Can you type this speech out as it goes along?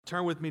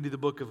turn with me to the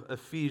book of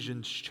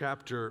Ephesians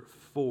chapter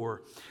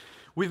 4.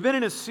 We've been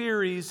in a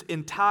series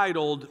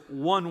entitled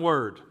One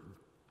Word.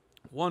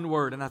 One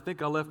Word, and I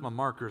think I left my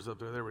markers up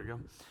there. There we go.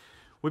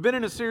 We've been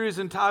in a series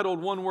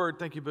entitled One Word.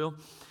 Thank you, Bill.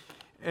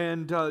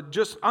 And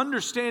just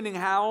understanding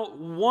how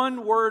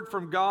one word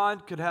from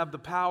God could have the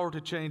power to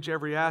change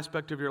every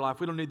aspect of your life.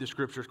 We don't need the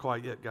scriptures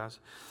quite yet, guys.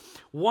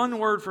 One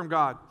word from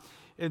God.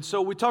 And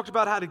so we talked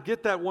about how to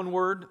get that one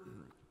word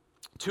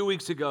 2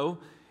 weeks ago.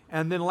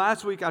 And then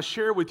last week I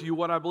shared with you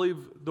what I believe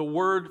the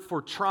word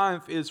for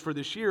triumph is for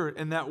this year.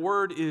 And that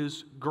word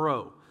is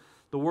grow.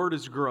 The word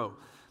is grow.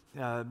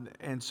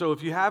 And so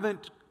if you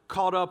haven't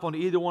caught up on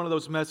either one of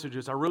those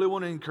messages, I really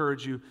want to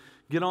encourage you,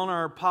 get on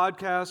our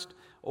podcast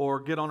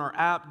or get on our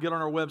app, get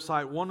on our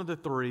website, one of the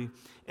three,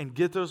 and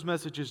get those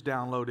messages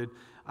downloaded.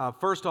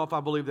 First off,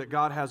 I believe that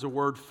God has a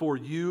word for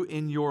you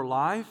in your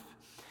life.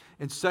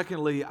 And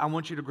secondly, I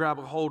want you to grab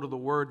a hold of the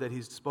word that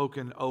He's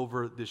spoken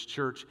over this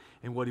church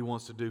and what He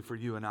wants to do for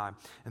you and I.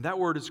 And that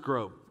word is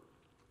grow.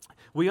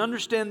 We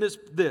understand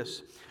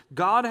this.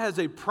 God has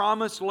a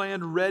promised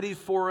land ready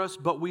for us,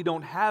 but we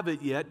don't have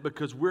it yet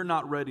because we're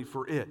not ready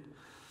for it.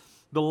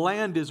 The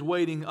land is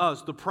waiting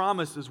us. The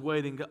promise is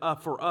waiting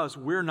for us.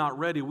 We're not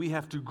ready. We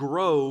have to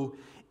grow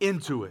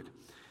into it.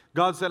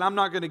 God said, I'm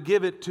not going to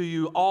give it to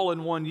you all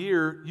in 1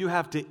 year. You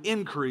have to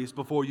increase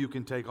before you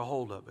can take a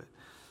hold of it.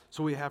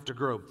 So we have to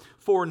grow.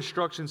 4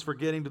 instructions for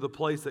getting to the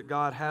place that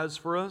God has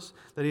for us,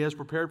 that He has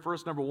prepared for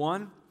us. Number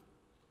one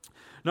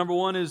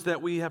is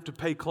that we have to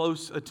pay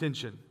close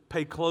attention.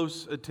 Pay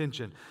close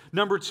attention.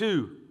 Number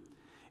 2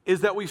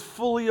 is that we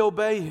fully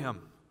obey Him.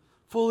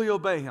 Fully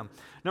obey Him.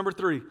 Number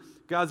 3,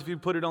 guys, if you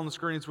put it on the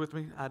screens with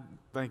me,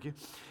 thank you.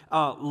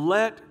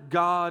 Let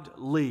God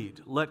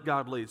lead. Let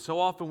God lead. So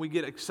often we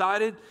get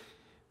excited.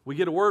 We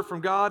get a word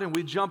from God and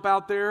we jump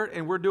out there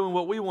and we're doing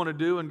what we want to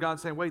do, and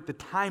God's saying, wait, the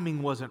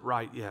timing wasn't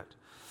right yet.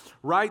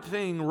 Right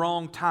thing,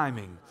 wrong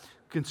timing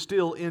can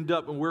still end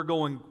up, and we're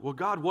going, well,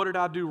 God, what did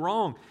I do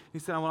wrong? He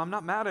said, well, I'm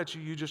not mad at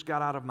you. You just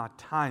got out of my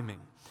timing.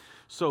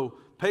 So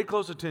pay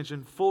close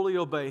attention, fully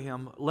obey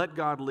Him, let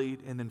God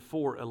lead, and then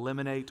 4,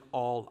 eliminate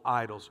all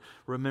idols.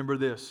 Remember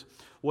this,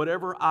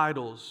 whatever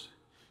idols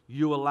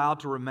you allow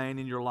to remain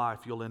in your life,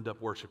 you'll end up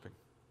worshiping.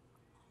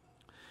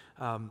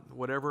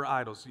 Whatever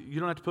idols.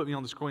 You don't have to put me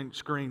on the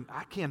screen.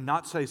 I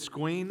cannot say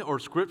screen or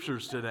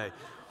scriptures today.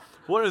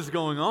 What is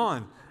going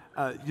on?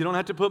 You don't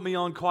have to put me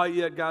on quite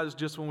yet, guys,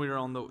 just when we are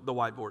on the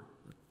whiteboard.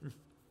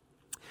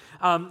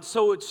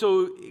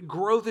 So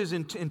growth is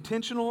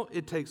intentional.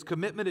 It takes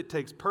commitment. It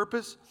takes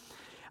purpose.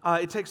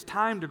 It takes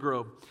time to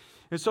grow.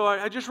 And so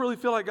I just really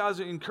feel like God's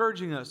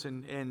encouraging us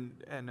and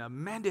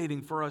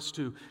mandating for us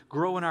to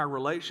grow in our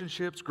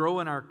relationships, grow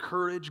in our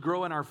courage,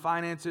 grow in our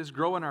finances,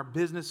 grow in our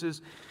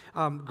businesses,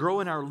 grow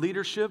in our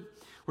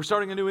leadership. We're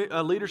starting a new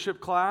leadership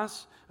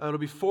class. It'll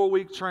be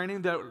 4-week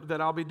training that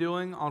I'll be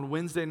doing on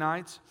Wednesday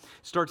nights.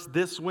 It starts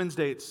this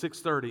Wednesday at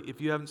 6:30. If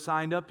you haven't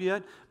signed up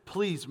yet,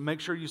 please make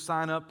sure you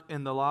sign up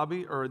in the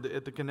lobby or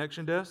at the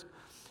connection desk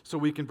so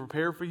we can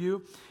prepare for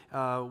you.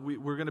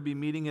 We're going to be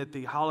meeting at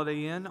the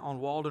Holiday Inn on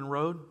Walden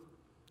Road.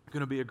 It's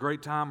going to be a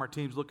great time. Our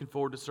team's looking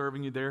forward to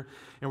serving you there.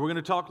 And we're going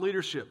to talk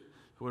leadership.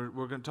 We're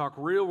going to talk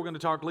we're going to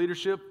talk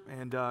leadership.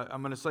 And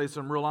I'm going to say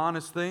some real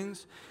honest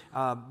things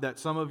that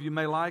some of you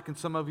may like and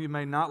some of you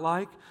may not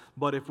like.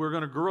 But if we're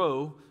going to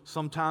grow,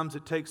 sometimes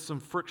it takes some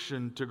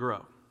friction to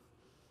grow.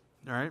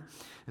 All right?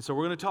 And so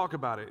we're going to talk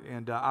about it.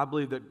 And I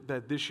believe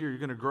that this year you're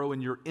going to grow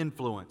in your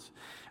influence.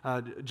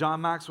 John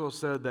Maxwell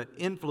said that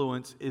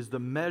influence is the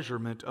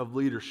measurement of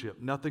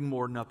leadership. Nothing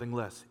more, nothing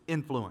less.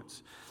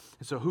 Influence.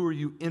 And so who are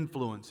you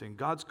influencing?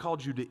 God's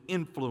called you to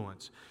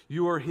influence.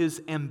 You are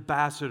His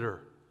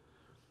ambassador.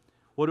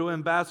 What do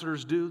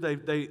ambassadors do?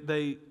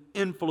 They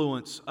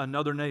influence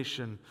another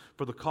nation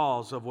for the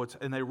cause of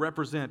and they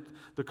represent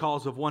the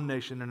cause of one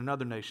nation and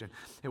another nation.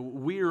 And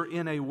we are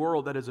in a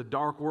world that is a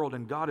dark world,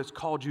 and God has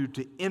called you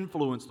to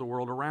influence the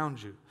world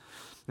around you.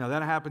 Now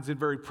that happens in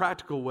very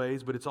practical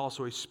ways, but it's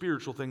also a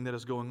spiritual thing that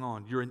is going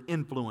on. You're an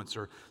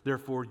influencer,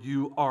 therefore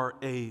you are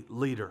a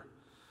leader.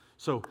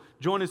 So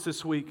join us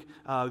this week.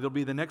 There'll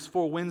be the next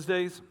 4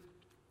 Wednesdays.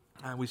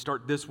 We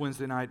start this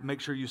Wednesday night.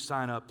 Make sure you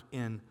sign up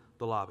in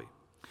the lobby.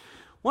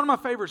 One of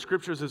my favorite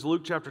scriptures is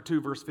Luke chapter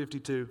 2, verse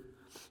 52.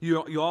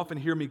 You often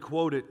hear me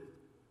quote it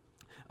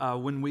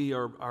when we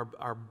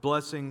are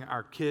blessing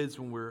our kids,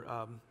 when we're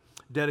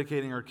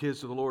dedicating our kids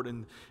to the Lord.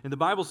 And the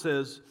Bible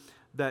says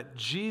that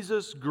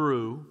Jesus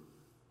grew,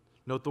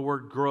 note the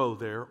word grow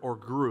there, or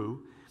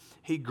grew.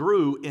 He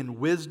grew in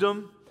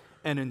wisdom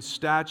and in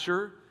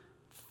stature,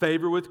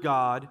 favor with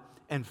God,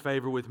 and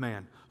favor with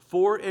man.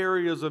 4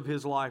 areas of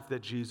His life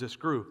that Jesus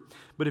grew.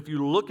 But if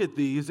you look at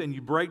these and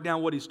you break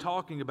down what He's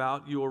talking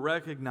about, you will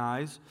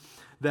recognize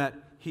that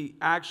He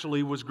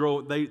actually was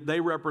growing. They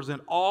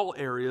represent all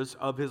areas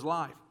of His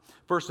life.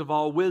 First of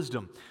all,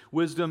 wisdom.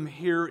 Wisdom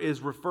here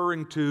is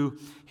referring to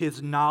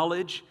His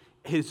knowledge,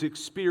 His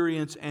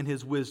experience, and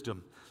His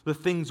wisdom. the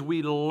things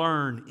we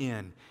learn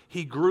in.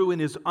 He grew in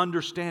his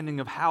understanding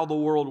of how the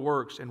world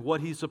works and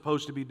what he's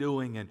supposed to be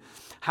doing and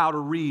how to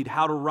read,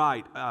 how to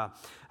write,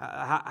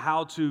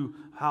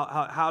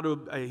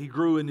 he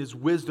grew in his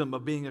wisdom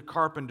of being a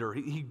carpenter.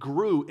 He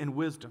grew in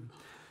wisdom.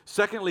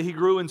 Secondly, he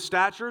grew in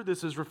stature.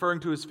 This is referring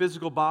to his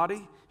physical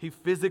body. He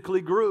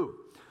physically grew.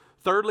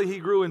 Thirdly, he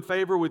grew in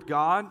favor with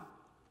God.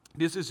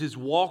 This is his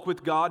walk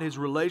with God, his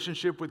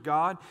relationship with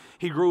God.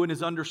 He grew in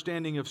his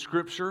understanding of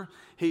Scripture.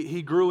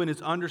 He grew in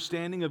his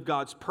understanding of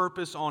God's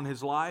purpose on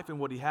his life and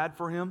what he had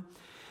for him.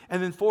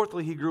 And then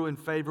fourthly, he grew in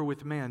favor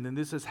with man. And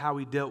this is how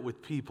he dealt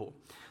with people.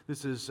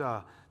 This is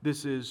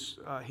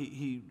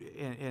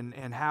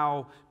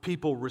how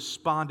people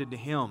responded to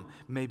him.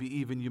 Maybe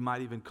even you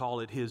might even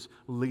call it his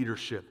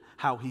leadership,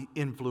 how he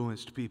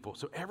influenced people.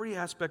 So every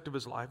aspect of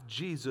his life,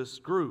 Jesus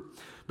grew.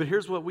 But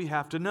here's what we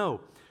have to know.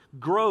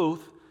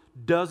 Growth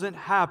doesn't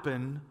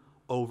happen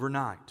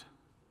overnight.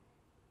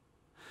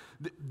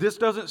 This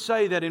doesn't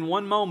say that in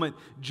one moment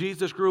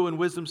Jesus grew in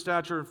wisdom,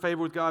 stature, and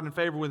favor with God and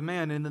favor with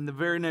man, and then the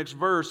very next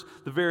verse,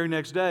 the very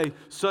next day,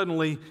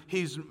 suddenly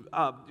he's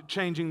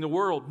changing the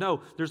world.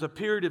 No, there's a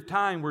period of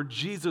time where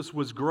Jesus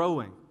was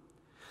growing.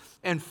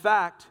 In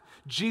fact,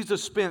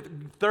 Jesus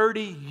spent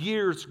 30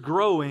 years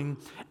growing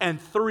and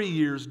 3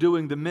 years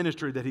doing the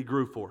ministry that he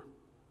grew for.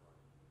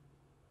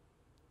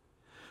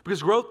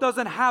 Because growth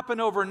doesn't happen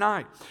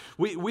overnight.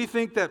 We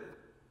think that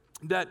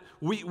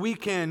we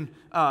can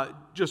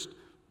just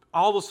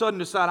all of a sudden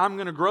decide, I'm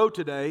going to grow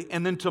today,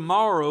 and then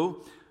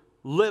tomorrow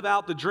live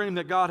out the dream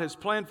that God has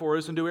planned for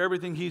us and do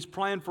everything he's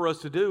planned for us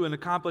to do and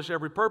accomplish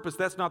every purpose.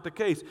 That's not the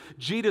case.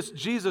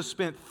 Jesus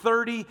spent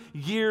 30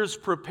 years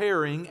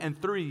preparing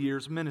and 3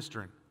 years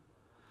ministering.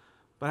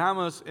 But how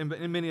much, and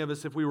many of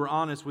us, if we were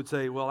honest, would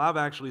say, well, I've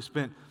actually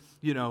spent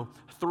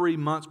 3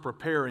 months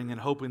preparing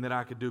and hoping that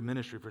I could do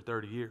ministry for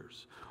 30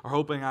 years. Or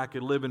hoping I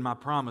could live in my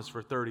promise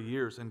for 30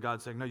 years. And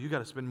God's saying, no, you got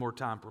to spend more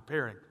time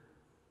preparing.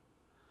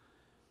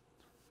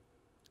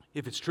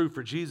 If it's true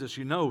for Jesus,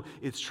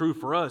 it's true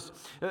for us.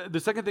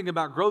 The second thing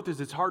about growth is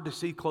it's hard to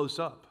see close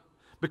up.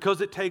 Because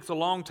it takes a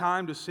long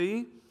time to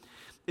see,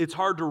 it's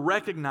hard to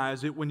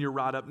recognize it when you're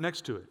right up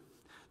next to it.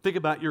 Think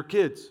about your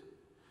kids.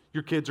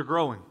 Your kids are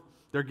growing.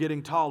 They're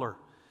getting taller.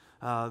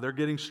 They're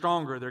getting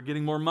stronger. They're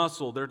getting more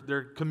muscle.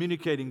 They're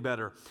communicating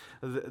better.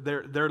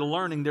 They're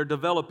learning. They're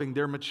developing.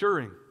 They're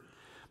maturing.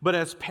 But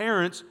as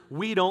parents,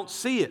 we don't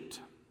see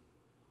it.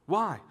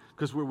 Why?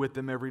 Because we're with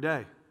them every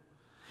day.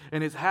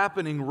 And it's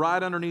happening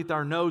right underneath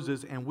our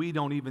noses, and we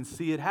don't even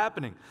see it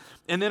happening.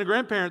 And then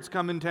grandparents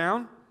come in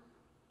town,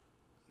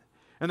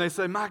 and they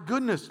say, my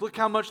goodness, look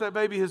how much that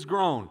baby has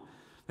grown.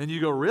 And you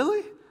go,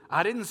 really?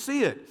 I didn't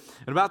see it.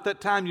 And about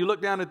that time, you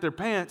look down at their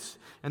pants,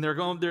 and they're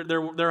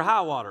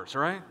high waters,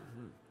 right?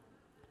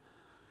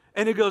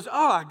 And it goes,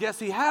 oh, I guess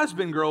he has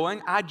been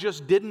growing. I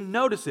just didn't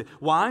notice it.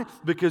 Why?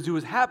 Because it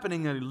was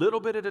happening a little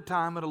bit at a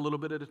time, and a little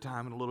bit at a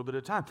time, and a little bit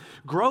at a time.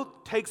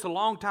 Growth takes a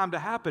long time to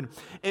happen.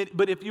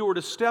 But if you were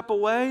to step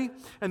away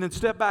and then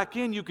step back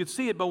in, you could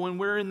see it. But when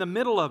we're in the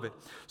middle of it,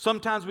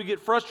 sometimes we get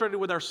frustrated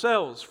with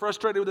ourselves,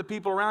 frustrated with the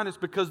people around us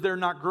because they're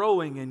not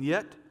growing, and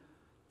yet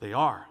they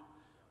are.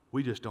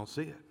 We just don't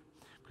see it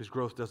because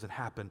growth doesn't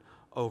happen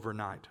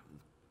overnight.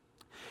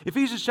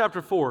 Ephesians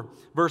chapter 4,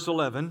 verse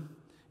 11.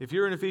 If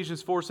you're in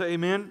Ephesians 4, say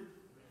amen.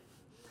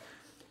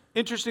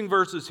 Interesting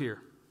verses here.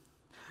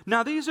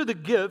 Now these are the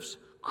gifts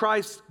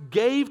Christ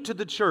gave to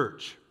the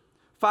church.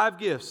 5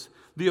 gifts.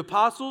 The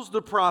apostles,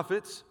 the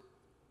prophets,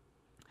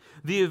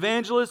 the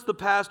evangelists, the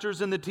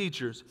pastors, and the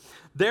teachers.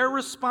 Their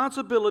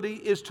responsibility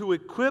is to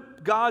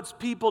equip God's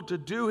people to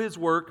do His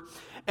work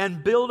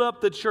and build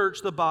up the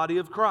church, the body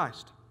of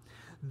Christ.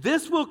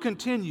 This will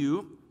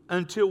continue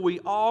until we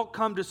all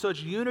come to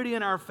such unity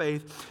in our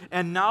faith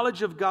and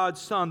knowledge of God's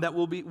Son that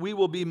we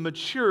will be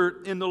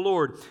mature in the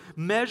Lord,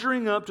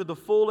 measuring up to the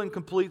full and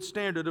complete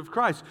standard of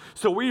Christ.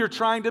 So we are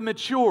trying to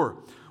mature.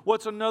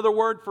 What's another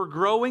word for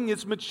growing?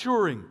 It's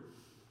maturing.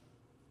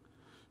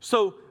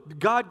 So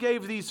God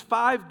gave these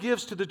 5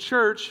 gifts to the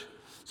church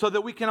so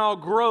that we can all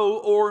grow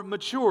or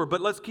mature.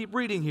 But let's keep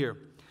reading here.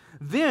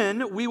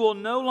 Then we will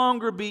no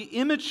longer be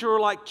immature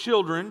like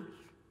children.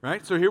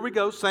 Right? So here we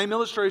go. Same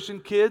illustration.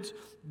 Kids,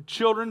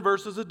 children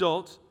versus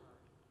adults.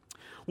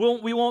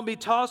 We won't be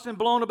tossed and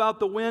blown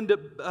about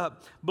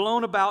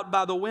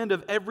by the wind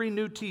of every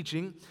new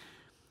teaching.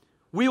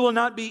 We will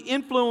not be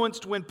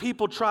influenced when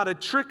people try to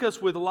trick us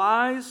with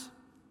lies.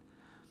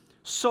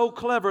 So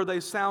clever they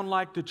sound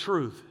like the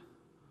truth.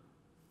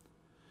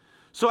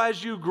 So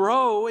as you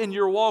grow in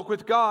your walk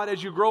with God,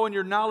 as you grow in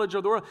your knowledge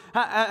of the world,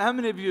 how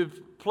many of you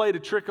have played a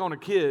trick on a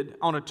kid,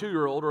 on a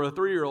 2-year-old or a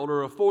 3-year-old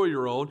or a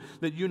 4-year-old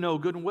that you know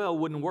good and well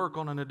wouldn't work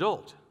on an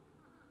adult?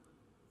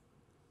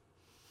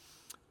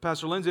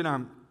 Pastor Lindsay and I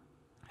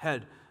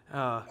had,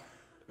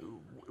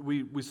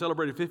 we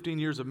celebrated 15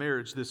 years of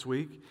marriage this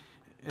week,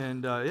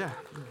 and yeah.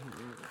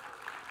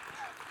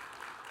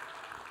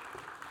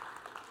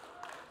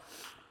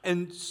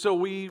 And so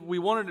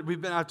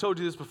I've told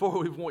you this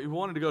before, we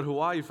wanted to go to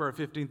Hawaii for our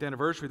 15th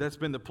anniversary. That's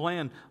been the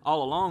plan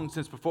all along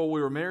since before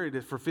we were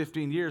married. For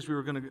 15 years, we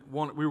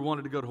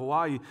wanted to go to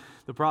Hawaii.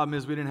 The problem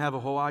is we didn't have a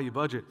Hawaii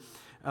budget.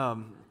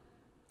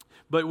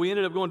 But we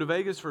ended up going to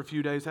Vegas for a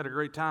few days, had a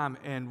great time.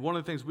 And one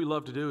of the things we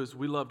love to do is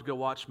we love to go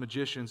watch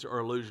magicians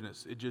or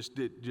illusionists.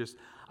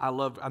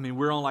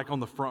 We're on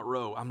the front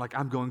row.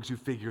 I'm going to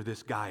figure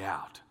this guy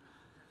out.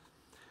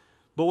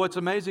 But what's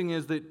amazing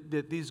is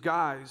that these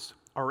guys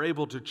are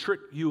able to trick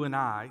you and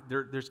I.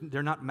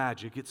 They're not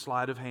magic. It's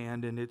sleight of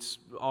hand and it's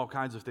all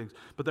kinds of things.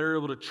 But they're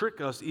able to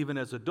trick us even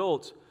as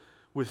adults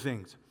with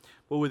things.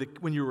 But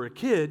when you were a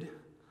kid,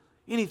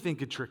 anything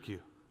could trick you.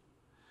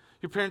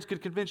 Your parents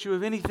could convince you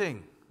of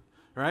anything,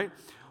 right?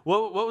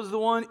 What was the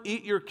one?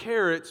 Eat your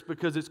carrots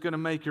because it's going to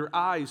make your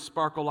eyes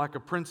sparkle like a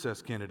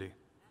Princess Kennedy.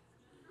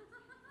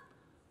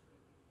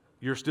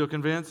 You're still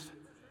convinced?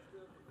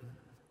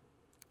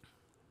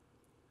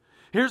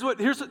 This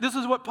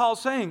is what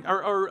Paul's saying,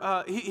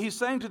 he's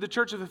saying to the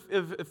church of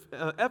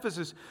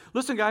Ephesus,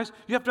 listen guys,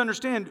 you have to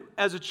understand,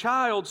 as a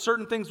child,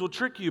 certain things will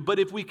trick you, but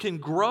if we can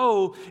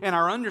grow in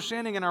our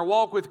understanding and our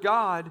walk with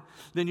God,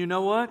 then you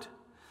know what?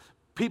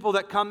 People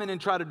that come in and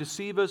try to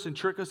deceive us and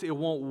trick us, it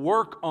won't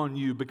work on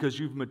you because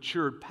you've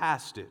matured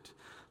past it.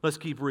 Let's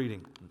keep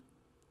reading.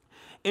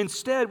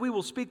 Instead, we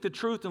will speak the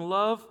truth in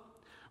love,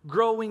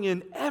 growing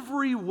in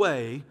every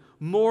way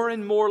more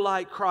and more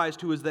like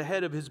Christ, who is the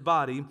head of his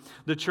body,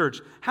 the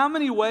church. How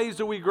many ways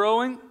are we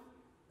growing?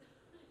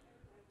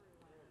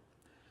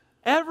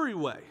 Every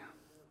way.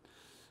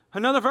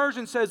 Another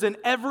version says, in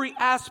every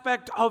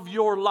aspect of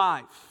your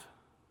life.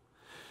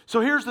 So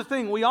here's the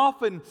thing. We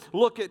often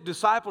look at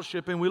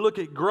discipleship and we look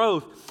at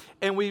growth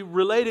and we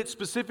relate it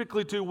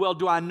specifically to, well,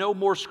 do I know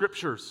more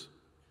scriptures?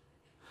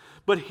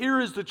 But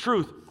here is the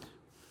truth.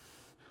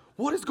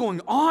 What is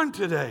going on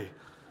today?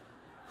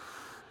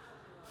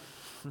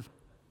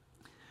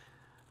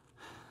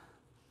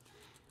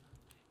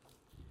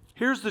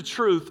 Here's the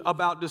truth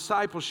about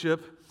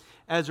discipleship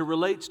as it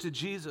relates to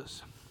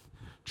Jesus.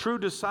 True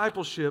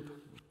discipleship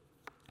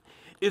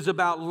is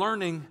about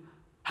learning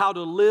how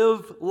to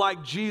live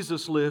like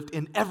Jesus lived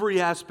in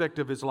every aspect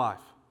of his life.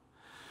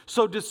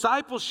 So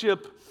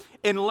discipleship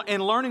and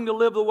learning to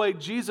live the way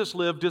Jesus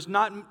lived does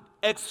not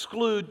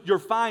exclude your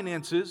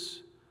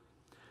finances,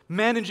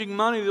 managing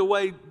money the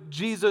way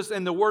Jesus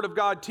and the Word of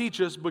God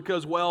teach us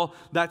because, well,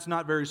 that's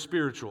not very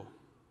spiritual.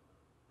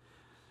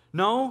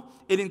 No,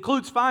 it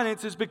includes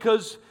finances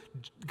because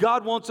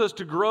God wants us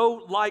to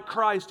grow like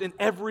Christ in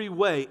every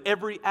way,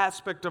 every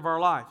aspect of our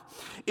life.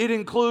 It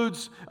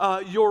includes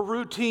your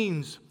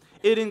routines.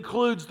 It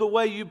includes the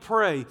way you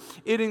pray.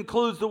 It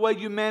includes the way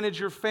you manage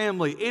your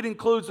family. It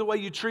includes the way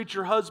you treat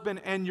your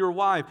husband and your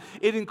wife.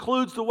 It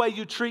includes the way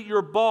you treat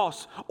your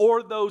boss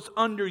or those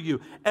under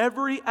you.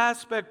 Every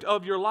aspect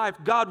of your life,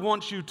 God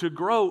wants you to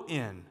grow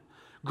in.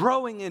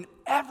 Growing in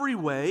every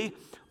way,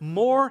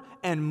 more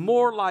and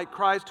more like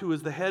Christ, who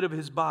is the head of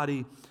his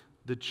body,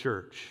 the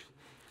church.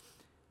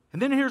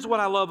 And then here's what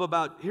I love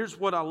about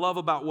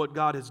what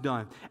God has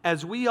done.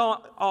 As we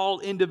all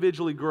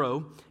individually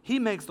grow, he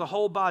makes the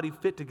whole body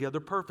fit together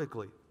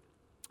perfectly.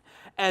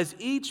 As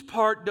each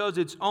part does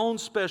its own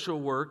special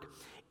work,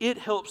 it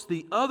helps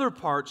the other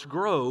parts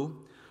grow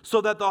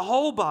so that the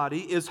whole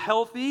body is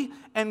healthy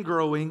and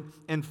growing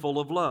and full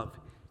of love.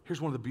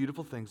 Here's one of the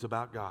beautiful things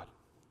about God.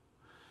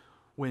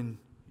 When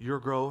you're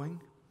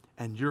growing,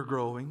 and you're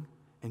growing,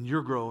 and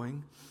you're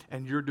growing,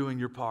 and you're doing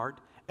your part,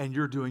 and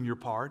you're doing your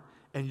part,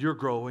 and you're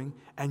growing,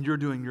 and you're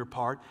doing your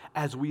part,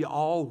 as we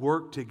all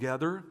work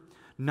together,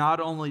 not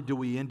only do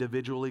we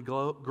individually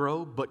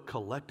grow, but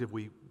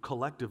collectively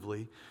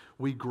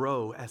we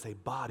grow as a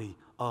body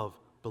of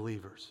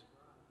believers.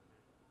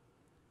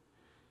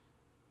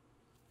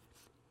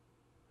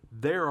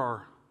 There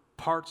are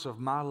parts of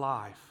my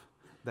life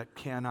that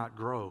cannot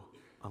grow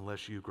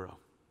unless you grow.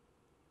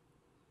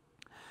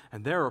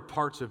 And there are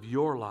parts of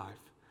your life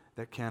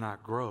that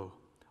cannot grow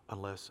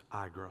unless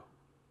I grow.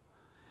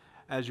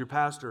 As your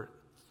pastor,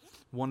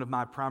 one of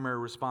my primary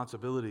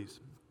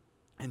responsibilities,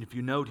 and if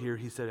you note here,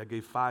 he said I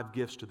gave 5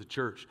 gifts to the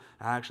church.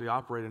 I actually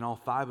operate in all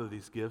 5 of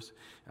these gifts.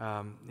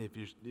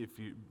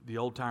 The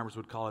old timers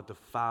would call it the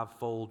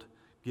 5-fold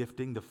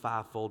gifting, the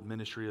 5-fold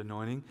ministry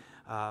anointing.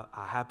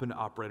 I happen to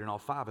operate in all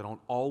 5. I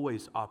don't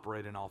always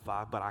operate in all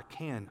 5, but I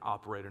can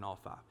operate in all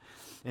 5.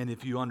 And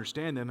if you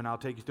understand them, and I'll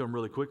take you through them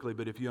really quickly,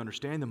 but if you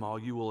understand them all,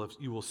 you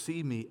will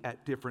see me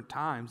at different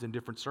times in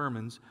different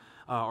sermons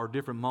or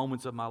different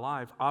moments of my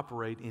life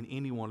operate in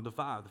any one of the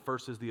 5. The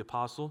first is the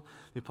apostle.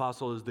 The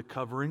apostle is the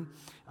covering.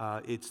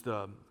 It's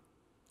the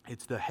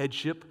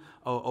headship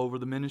over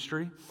the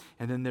ministry.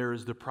 And then there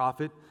is the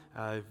prophet.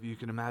 If you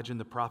can imagine,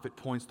 the prophet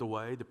points the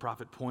way. The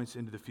prophet points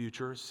into the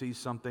future, sees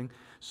something.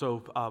 So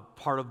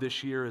part of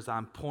this year is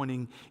I'm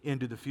pointing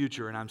into the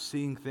future, and I'm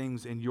seeing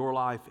things in your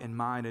life and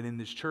mine and in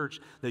this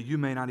church that you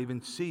may not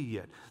even see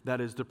yet.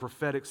 That is the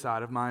prophetic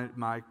side of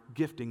my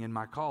gifting and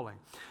my calling.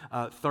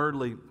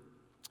 Thirdly,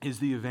 is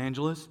the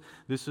evangelist.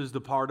 This is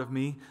the part of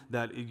me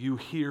that you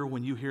hear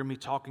when you hear me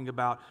talking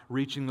about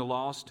reaching the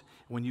lost,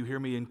 when you hear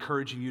me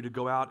encouraging you to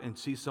go out and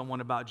see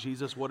someone about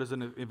Jesus. What does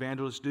an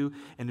evangelist do?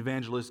 An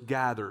evangelist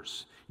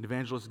gathers. An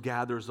evangelist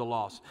gathers the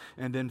lost.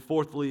 And then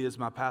fourthly is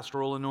my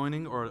pastoral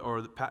anointing,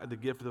 or the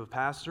gift of a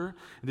pastor.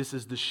 This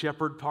is the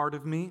shepherd part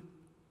of me.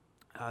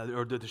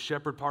 Or the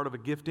shepherd part of a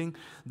gifting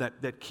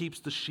that keeps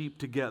the sheep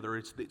together.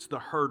 It's the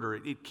herder.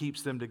 It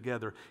keeps them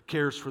together,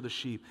 cares for the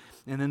sheep.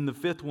 And then the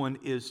fifth one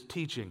is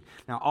teaching.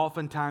 Now,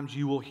 oftentimes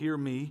you will hear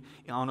me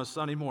on a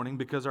Sunday morning,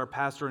 because our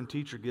pastor and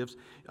teacher gifts,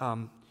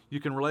 you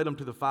can relate them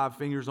to the 5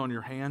 fingers on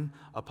your hand,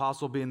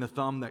 apostle being the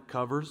thumb that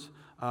covers,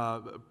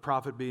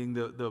 prophet being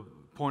the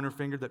pointer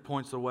finger that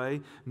points the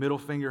way, middle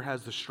finger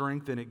has the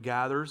strength and it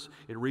gathers,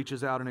 it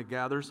reaches out and it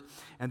gathers,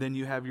 and then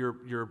you have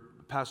your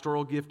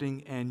pastoral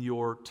gifting and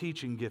your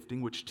teaching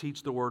gifting, which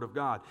teach the Word of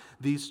God.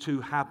 These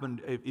two happen,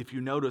 if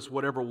you notice,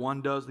 whatever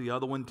one does, the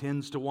other one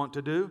tends to want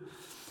to do,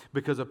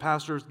 because a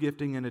pastor's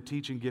gifting and a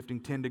teaching gifting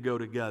tend to go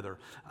together.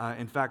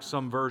 In fact,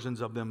 some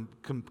versions of them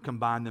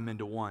combine them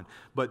into one.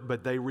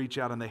 But they reach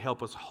out and they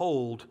help us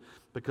hold,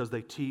 because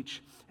they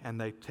teach and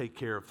they take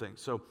care of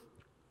things. So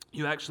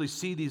you actually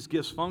see these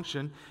gifts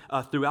function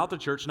throughout the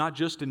church, not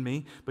just in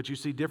me, but you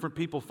see different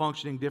people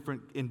functioning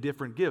in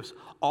different gifts.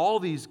 All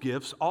these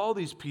gifts, all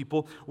these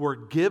people were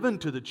given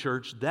to the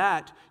church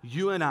that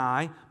you and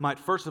I might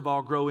first of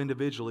all grow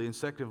individually, and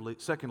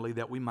secondly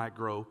that we might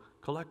grow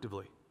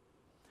collectively.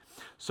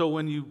 So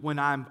when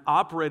I'm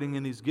operating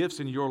in these gifts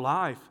in your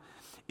life,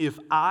 if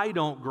I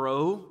don't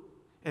grow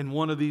in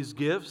one of these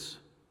gifts,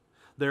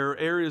 there are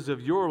areas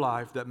of your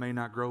life that may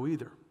not grow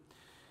either.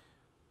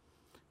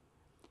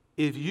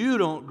 If you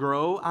don't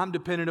grow, I'm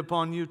dependent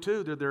upon you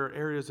too. There are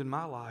areas in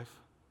my life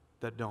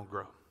that don't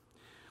grow,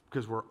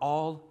 because we're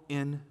all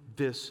in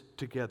this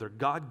together.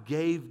 God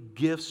gave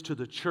gifts to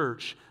the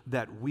church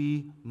that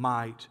we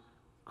might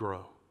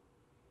grow.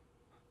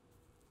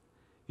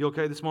 You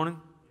okay this morning?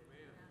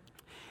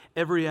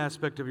 Every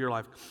aspect of your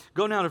life.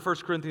 Go now to 1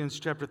 Corinthians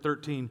chapter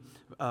 13,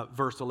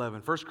 verse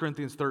 11. 1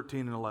 Corinthians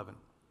 13 and 11.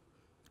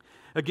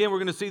 Again, we're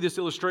going to see this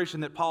illustration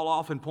that Paul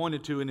often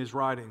pointed to in his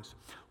writings.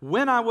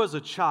 When I was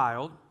a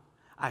child,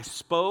 I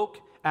spoke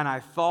and I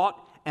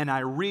thought and I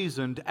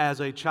reasoned as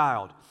a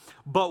child.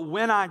 But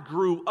when I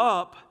grew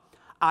up,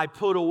 I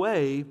put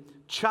away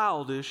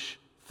childish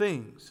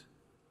things.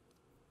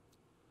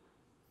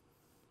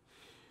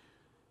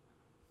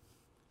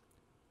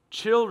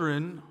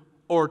 Children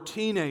or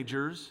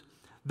teenagers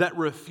that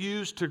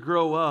refuse to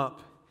grow up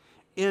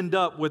end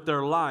up with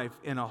their life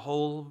in a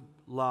whole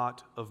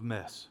lot of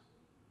mess.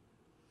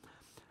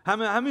 How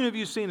many of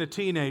you seen a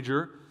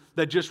teenager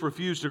that just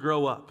refused to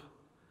grow up?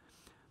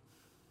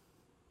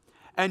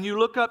 And you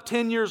look up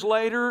 10 years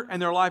later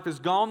and their life has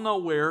gone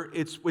nowhere.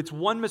 It's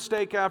one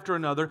mistake after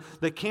another.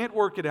 They can't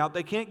work it out.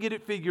 They can't get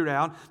it figured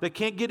out. They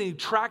can't get any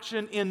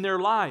traction in their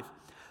life.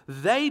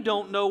 They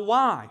don't know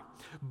why.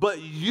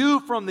 But you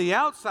from the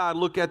outside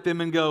look at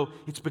them and go,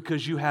 it's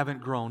because you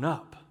haven't grown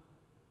up.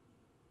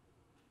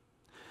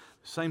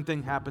 Same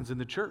thing happens in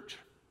the church.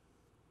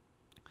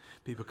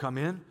 People come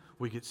in,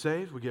 we get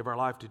saved, we give our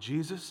life to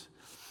Jesus,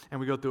 and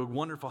we go through a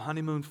wonderful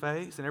honeymoon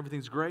phase, and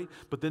everything's great,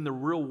 but then the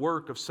real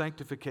work of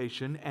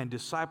sanctification and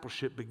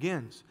discipleship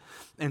begins.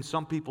 And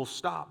some people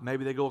stop.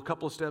 Maybe they go a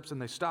couple of steps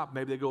and they stop.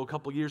 Maybe they go a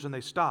couple of years and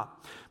they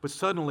stop. But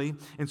suddenly,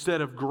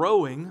 instead of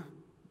growing,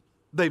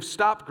 they've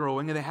stopped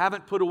growing, and they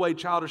haven't put away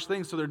childish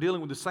things, so they're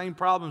dealing with the same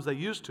problems they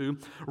used to,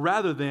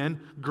 rather than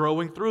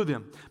growing through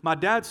them. My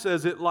dad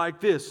says it like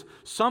this: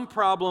 some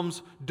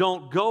problems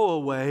don't go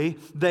away,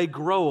 they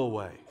grow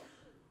away.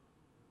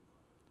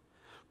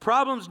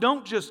 Problems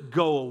don't just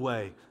go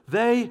away,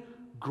 they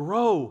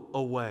grow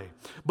away.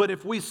 But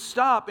if we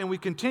stop and we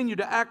continue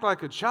to act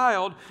like a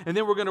child, and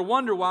then we're going to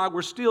wonder why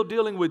we're still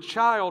dealing with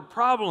child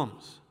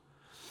problems.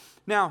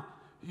 Now,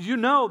 you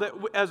know that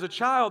as a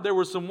child, there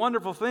were some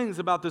wonderful things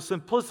about the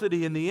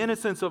simplicity and the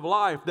innocence of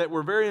life that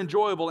were very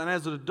enjoyable. And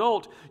as an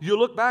adult, you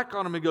look back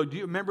on them and go, do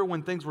you remember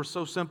when things were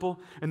so simple?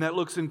 And that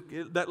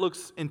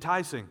looks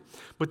enticing.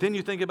 But then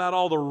you think about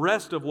all the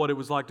rest of what it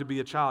was like to be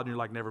a child, and you're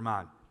like, never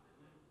mind.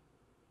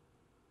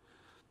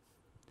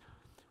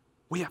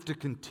 We have to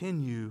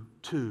continue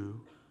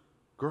to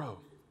grow.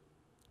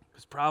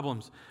 Because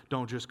problems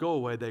don't just go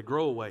away, they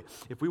grow away.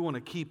 If we want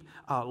to keep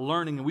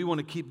learning and we want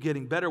to keep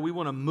getting better, we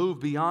want to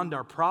move beyond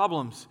our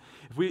problems.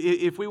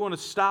 If we want to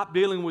stop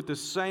dealing with the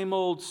same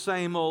old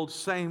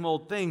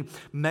thing,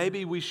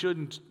 maybe we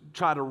shouldn't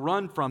try to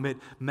run from it.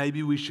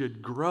 Maybe we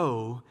should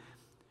grow.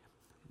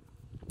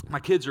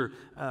 My kids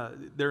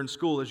they're in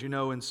school, as you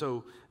know, and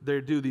so they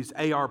do these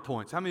AR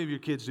points. How many of your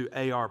kids do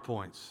AR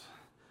points?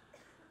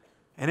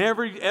 And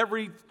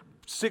every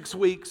 6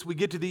 weeks, we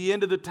get to the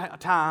end of the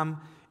time,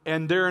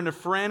 and they're in a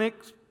frantic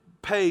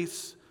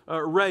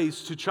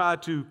race to try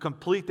to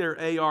complete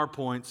their AR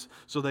points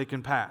so they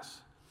can pass.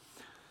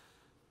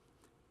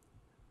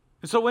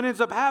 And so what ends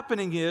up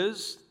happening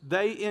is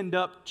they end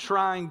up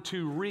trying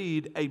to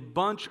read a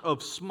bunch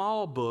of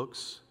small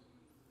books.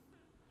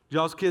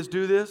 Y'all's kids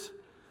do this?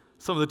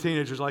 Some of the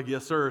teenagers are like,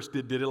 yes, sir,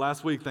 did it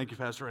last week. Thank you,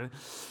 Pastor Randy.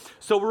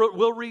 So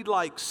we'll read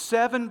like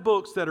 7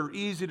 books that are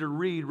easy to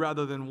read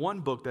rather than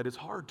 1 book that is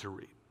hard to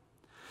read.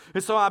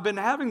 And so I've been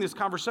having this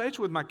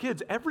conversation with my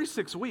kids every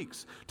 6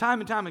 weeks, time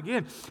and time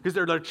again, because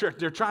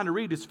they're trying to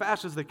read as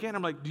fast as they can.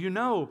 I'm like, do you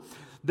know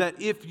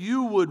that if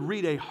you would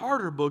read a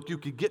harder book, you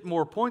could get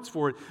more points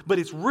for it? But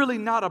it's really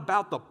not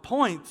about the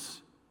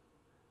points.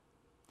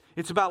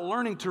 It's about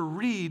learning to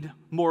read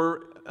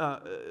more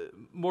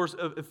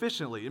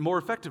efficiently and more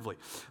effectively.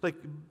 Like,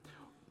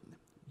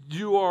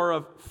 you are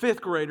a 5th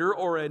grader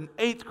or an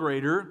 8th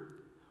grader.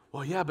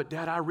 Well, yeah, but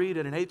Dad, I read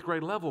at an 8th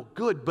grade level.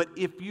 Good, but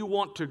if you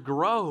want to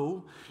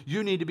grow,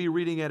 you need to be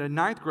reading at a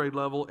 9th grade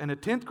level and a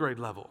 10th grade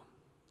level.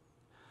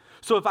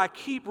 So if I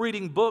keep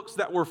reading books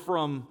that were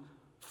from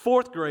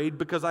 4th grade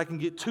because I can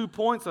get 2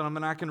 points on them,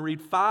 and I can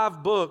read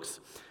 5 books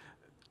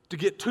to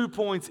get 2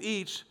 points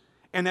each,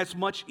 and that's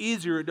much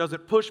easier. It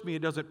doesn't push me.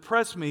 It doesn't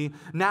press me.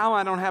 Now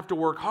I don't have to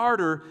work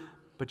harder.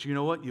 But you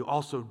know what? You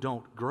also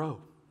don't grow.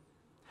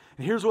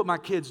 And here's what my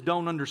kids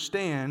don't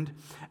understand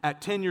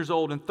at 10 years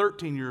old and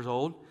 13 years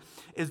old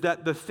is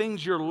that the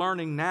things you're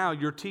learning now,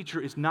 your teacher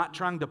is not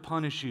trying to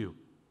punish you.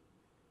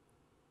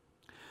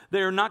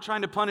 They are not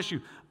trying to punish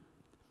you.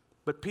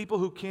 But people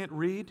who can't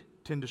read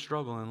tend to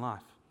struggle in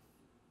life.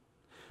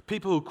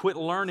 People who quit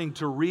learning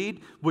to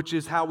read, which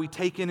is how we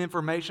take in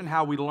information,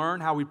 how we learn,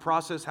 how we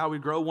process, how we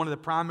grow. One of the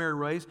primary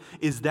ways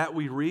is that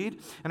we read.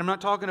 And I'm not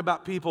talking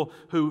about people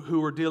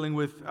who are dealing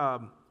with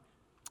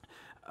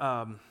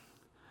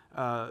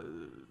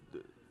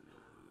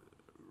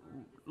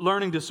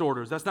learning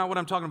disorders. That's not what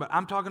I'm talking about.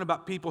 I'm talking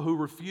about people who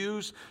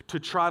refuse to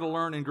try to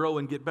learn and grow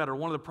and get better.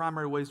 One of the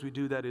primary ways we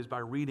do that is by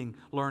reading,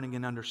 learning,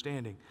 and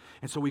understanding.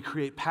 And so we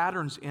create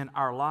patterns in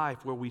our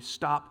life where we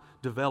stop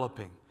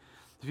developing.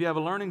 If you have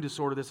a learning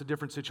disorder, that's a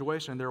different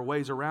situation. There are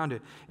ways around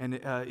it. And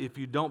if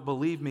you don't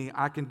believe me,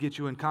 I can get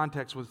you in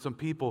context with some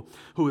people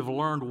who have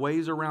learned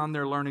ways around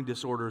their learning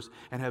disorders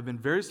and have been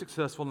very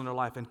successful in their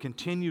life and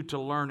continue to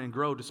learn and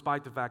grow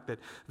despite the fact that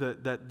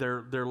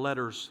their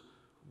letters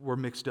were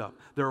mixed up.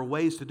 There are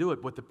ways to do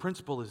it, but the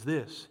principle is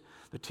this.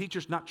 The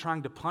teacher's not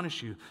trying to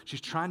punish you.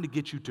 She's trying to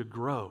get you to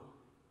grow.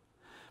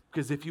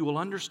 Because if you will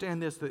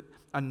understand this, that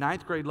a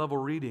 9th grade level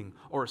reading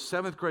or a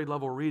 7th grade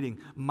level reading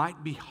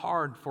might be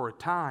hard for a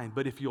time,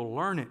 but if you'll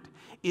learn it,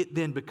 it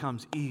then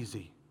becomes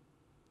easy.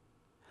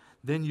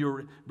 Then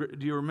do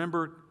you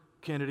remember,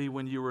 Kennedy,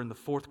 when you were in the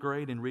 4th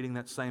grade and reading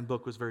that same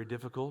book was very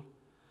difficult?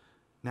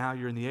 Now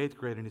you're in the 8th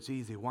grade and it's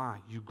easy. Why?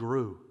 You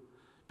grew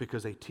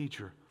because a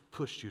teacher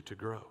pushed you to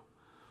grow.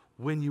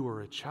 When you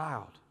were a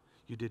child,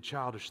 you did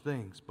childish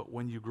things, but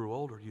when you grew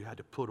older, you had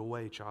to put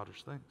away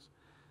childish things.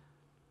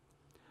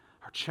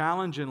 Our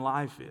challenge in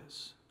life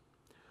is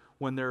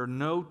when there are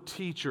no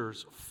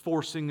teachers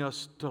forcing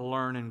us to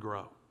learn and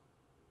grow.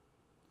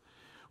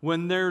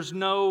 When there's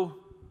no,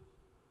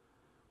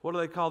 what do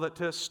they call that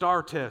test?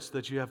 STAR test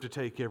that you have to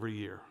take every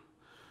year.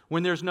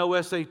 When there's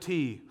no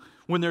SAT.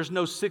 When there's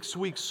no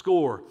 6-week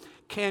score.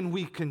 Can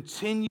we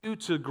continue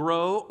to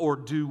grow or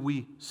do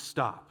we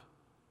stop?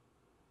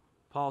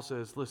 Paul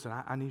says, listen,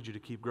 I need you to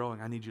keep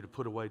growing. I need you to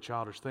put away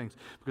childish things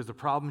because the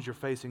problems you're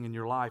facing in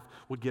your life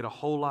would get a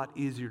whole lot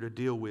easier to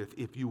deal with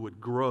if you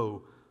would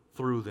grow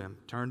through them.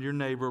 Turn to your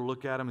neighbor,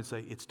 look at him, and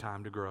say, it's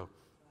time to grow.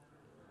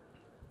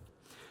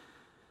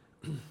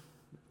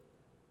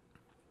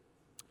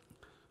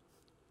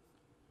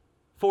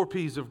 4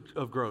 P's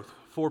of growth.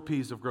 4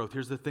 P's of growth.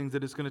 Here's the things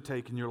that it's going to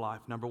take in your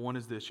life. Number 1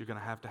 is this. You're going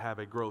to have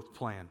a growth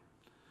plan.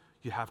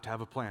 You have to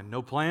have a plan.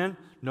 No plan,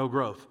 no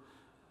growth.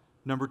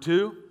 Number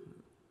two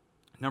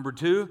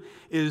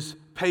is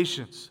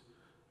patience.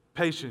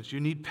 Patience. You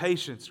need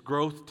patience.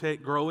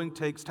 Growing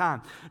takes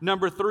time.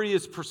 Number 3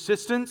 is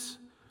persistence.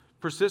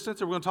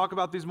 Persistence, and we're going to talk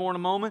about these more in a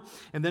moment.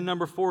 And then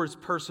number 4 is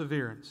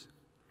perseverance.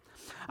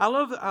 I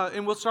love,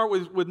 and we'll start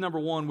with number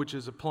 1, which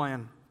is a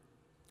plan.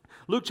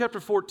 Luke chapter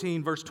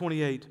 14, verse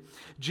 28.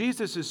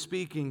 Jesus is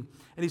speaking,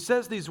 and he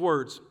says these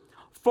words,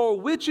 "For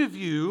which of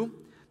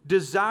you,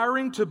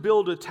 desiring to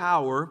build a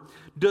tower,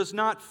 does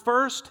not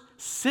first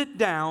sit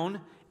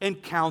down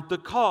and count the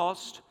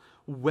cost,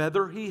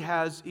 whether he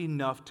has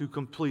enough to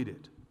complete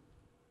it?"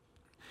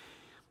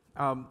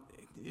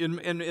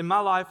 In my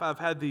life, I've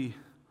had the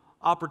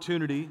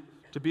opportunity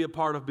to be a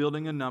part of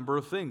building a number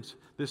of things.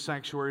 This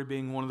sanctuary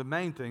being one of the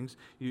main things.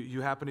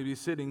 You happen to be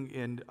sitting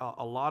in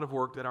a lot of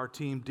work that our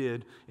team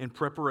did in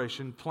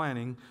preparation,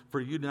 planning for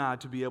you and I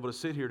to be able to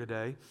sit here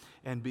today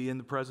and be in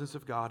the presence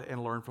of God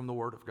and learn from the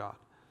Word of God.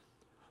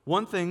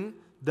 One thing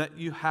that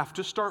you have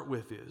to start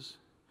with is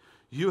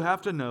you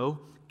have to know,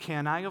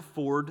 can I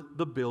afford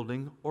the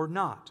building or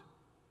not?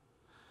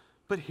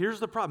 But here's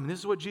the problem. This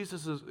is what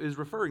Jesus is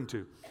referring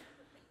to.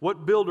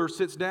 What builder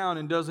sits down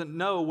and doesn't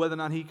know whether or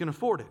not he can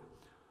afford it?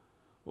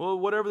 Well,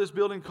 whatever this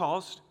building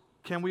costs,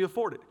 can we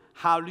afford it?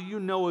 How do you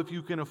know if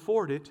you can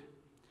afford it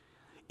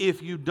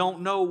if you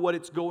don't know what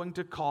it's going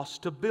to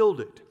cost to build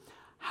it?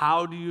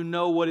 How do you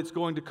know what it's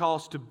going to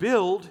cost to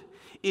build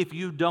if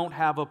you don't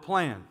have a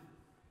plan?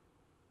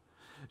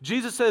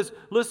 Jesus says,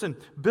 listen,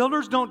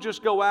 builders don't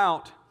just go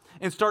out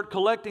and start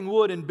collecting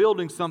wood and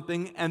building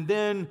something, and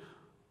then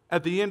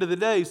at the end of the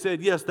day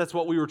said, yes, that's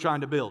what we were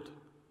trying to build.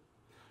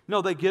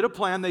 No, they get a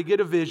plan, they get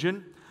a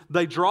vision,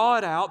 they draw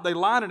it out, they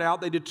line it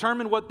out, they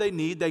determine what they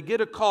need, they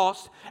get a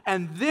cost,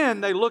 and then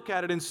they look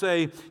at it and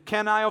say,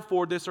 can I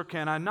afford this or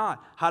can I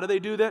not? How do they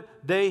do that?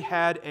 They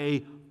had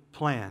a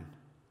plan.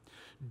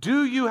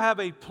 Do you have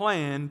a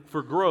plan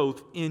for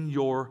growth in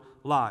your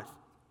life?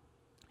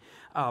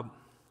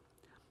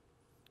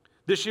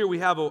 This year we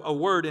have a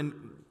word, and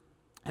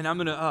I'm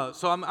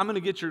gonna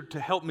get you to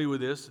help me with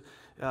this.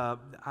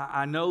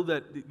 I know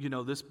that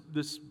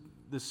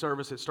this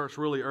service, it starts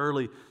really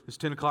early. This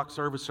 10 o'clock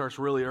service starts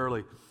really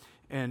early,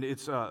 and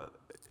it's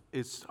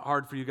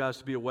hard for you guys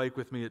to be awake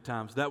with me at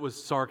times. That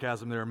was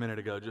sarcasm there a minute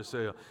ago, just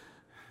so you.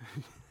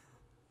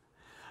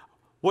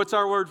 What's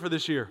our word for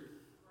this year?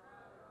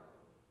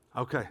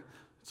 Okay,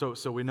 so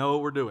we know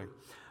what we're doing.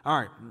 All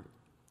right,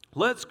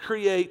 let's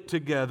create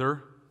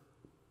together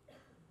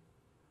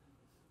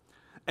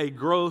a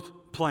growth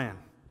plan.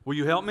 Will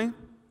you help me?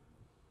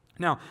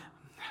 Now,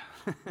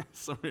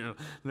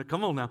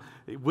 come on now.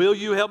 Will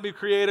you help me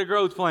create a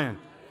growth plan?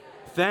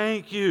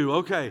 Thank you.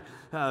 Okay,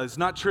 it's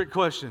not trick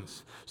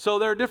questions. So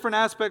there are different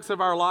aspects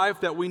of our life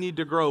that we need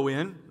to grow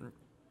in.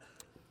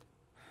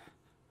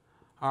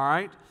 All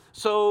right.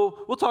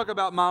 So we'll talk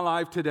about my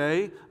life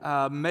today.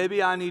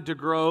 Maybe I need to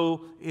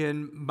grow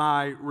in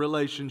my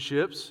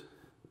relationships.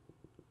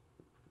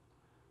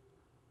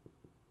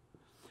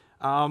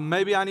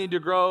 Maybe I need to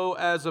grow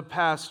as a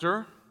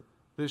pastor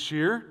this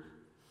year.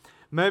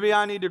 Maybe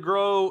I need to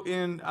grow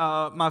in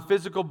my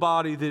physical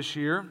body this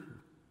year.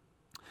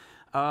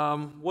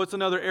 What's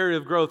another area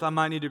of growth I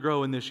might need to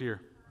grow in this year?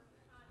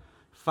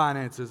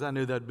 Finances. I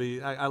knew that'd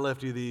be, I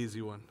left you the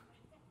easy one.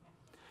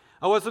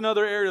 What's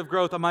another area of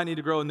growth I might need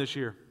to grow in this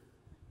year?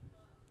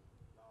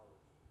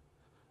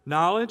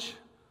 Knowledge.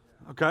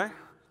 Okay.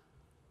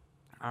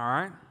 All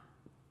right.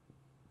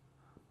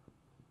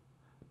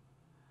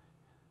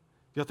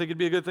 Y'all think it'd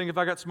be a good thing if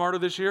I got smarter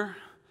this year?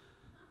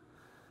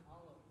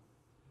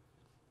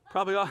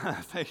 Probably all.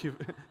 Thank you.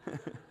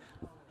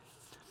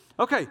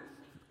 Okay.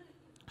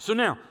 So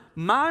now,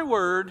 my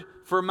word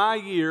for my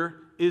year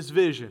is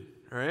vision.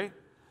 All right?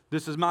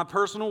 This is my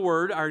personal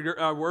word.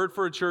 Our word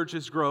for a church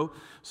is grow.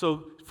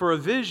 So for a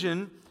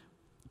vision,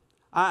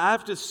 I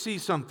have to see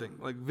something.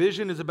 Like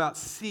vision is about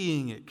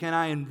seeing it. Can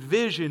I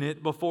envision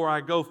it before I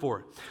go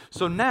for it?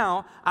 So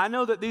now, I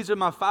know that these are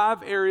my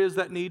 5 areas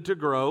that need to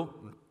grow.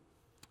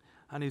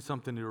 I need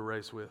something to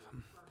erase with.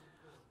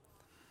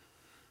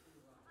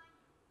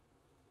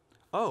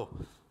 Oh.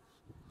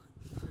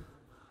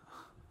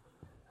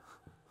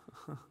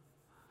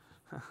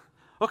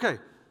 Okay.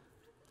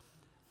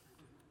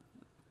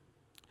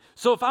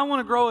 So if I want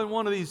to grow in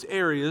one of these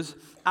areas,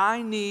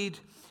 I need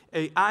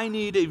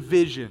a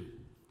vision.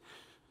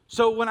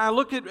 So when I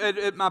look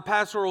at my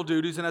pastoral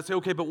duties and I say,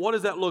 okay, but what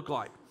does that look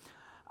like?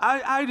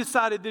 I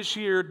decided this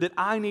year that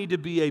I need to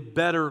be a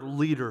better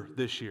leader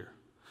this year.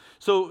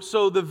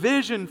 So the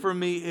vision for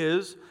me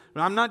is,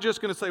 I'm not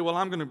just going to say, well,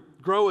 I'm going to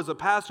grow as a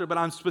pastor, but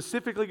I'm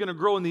specifically going to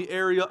grow in the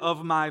area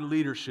of my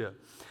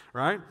leadership,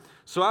 right?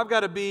 So I've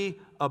got to be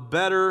a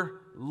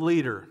better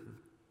leader.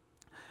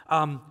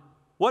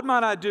 What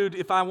might I do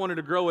if I wanted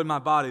to grow in my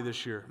body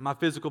this year, my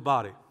physical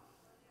body?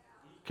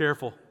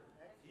 Careful.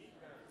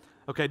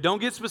 Okay, don't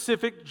get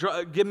specific.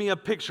 Give me a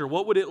picture.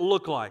 What would it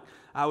look like?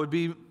 I would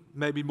be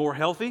maybe more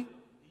healthy.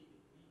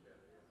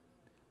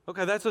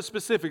 Okay, that's a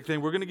specific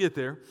thing. We're going to get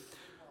there.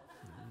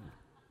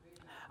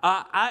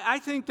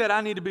 I think that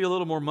I need to be a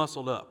little more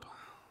muscled up.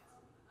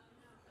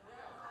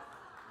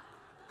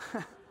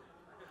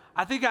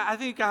 I think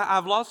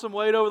I've lost some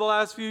weight over the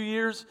last few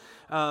years,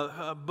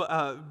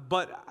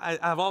 but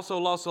I've also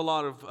lost a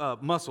lot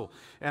of muscle,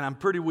 and I'm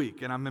pretty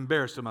weak, and I'm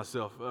embarrassed of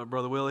myself,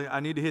 Brother Willie.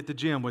 I need to hit the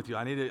gym with you.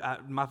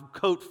 My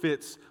coat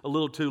fits a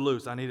little too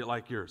loose. I need it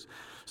like yours.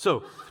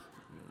 So.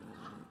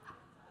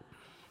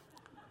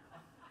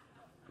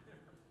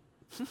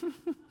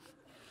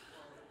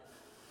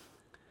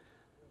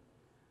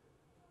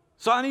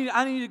 So I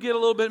need to get a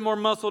little bit more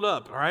muscled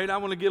up, all right? I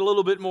want to get a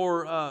little bit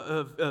more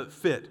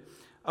fit.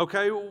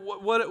 Okay,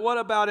 what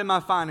about in my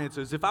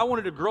finances? If I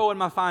wanted to grow in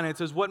my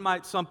finances, what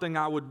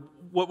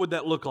would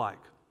that look like?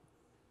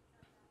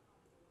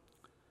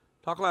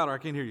 Talk louder, I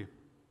can't hear you.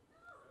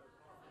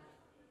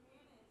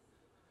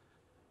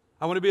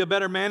 I want to be a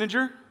better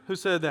manager? Who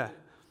said that?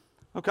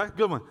 Okay,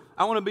 good one.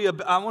 I want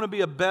to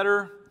be a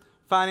better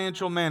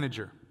financial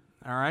manager,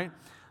 all right?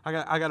 I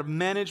got to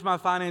manage my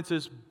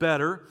finances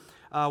better.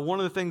 One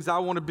of the things I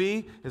want to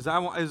be is I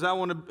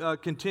want to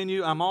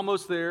continue. I'm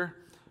almost there,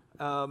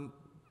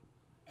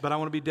 but I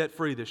want to be debt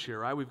free this year.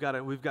 Right? We've got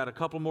a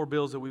couple more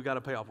bills that we've got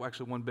to pay off. Well,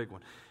 actually, one big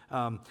one.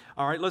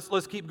 All right,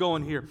 let's keep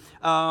going here.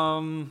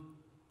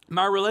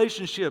 My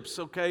relationships.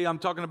 Okay, I'm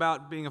talking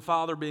about being a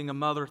father, being a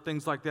mother,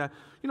 things like that.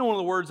 You know, one of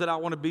the words that I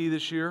want to be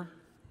this year,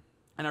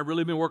 and I've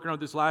really been working on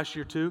this last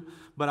year too,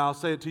 but I'll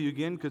say it to you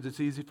again because it's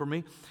easy for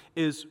me.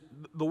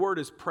 The word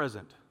is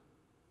present.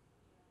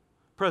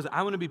 Present.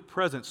 I want to be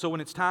present. So when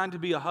it's time to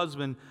be a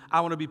husband,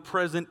 I want to be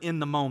present in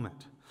the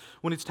moment.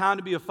 When it's time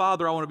to be a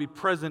father, I want to be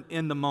present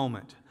in the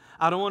moment.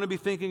 I don't want to be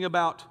thinking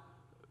about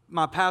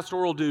my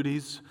pastoral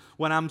duties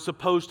when I'm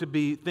supposed to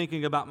be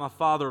thinking about my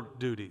father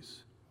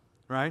duties,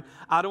 right?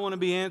 I don't want to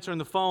be answering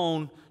the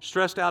phone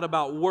stressed out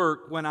about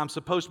work when I'm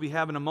supposed to be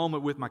having a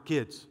moment with my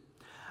kids.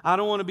 I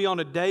don't want to be on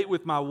a date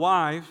with my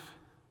wife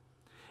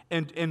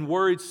and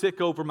worried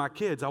sick over my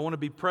kids. I want to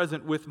be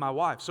present with my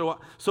wife. So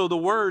the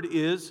word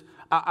is,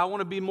 I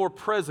want to be more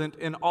present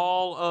in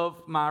all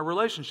of my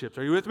relationships.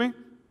 Are you with me?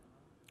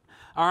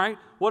 All right.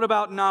 What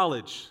about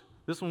knowledge?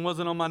 This one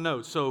wasn't on my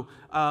notes. So,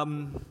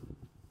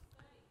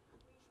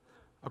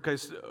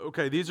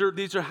 okay. These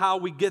are how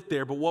we get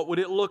there. But what would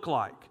it look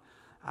like?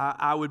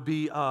 I would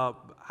be.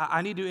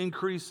 I need to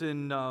increase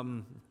in.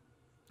 I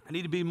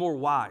need to be more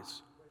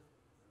wise,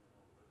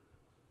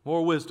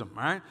 more wisdom.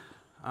 All right.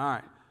 All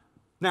right.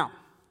 Now,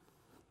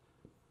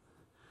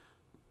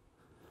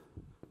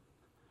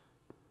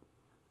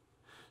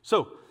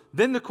 so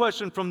then the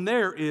question from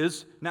there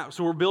is,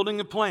 so we're building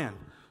a plan.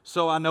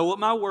 So I know what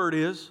my word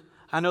is.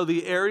 I know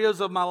the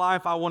areas of my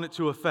life I want it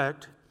to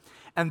affect.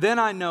 And then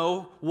I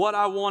know what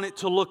I want it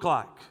to look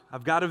like.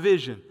 I've got a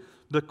vision.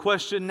 The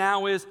question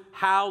now is,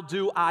 how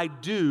do I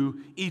do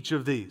each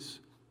of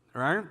these?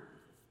 All right?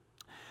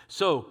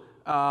 So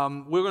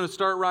we're going to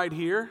start right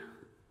here.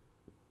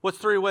 What's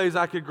 3 ways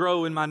I could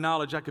grow in my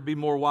knowledge? I could be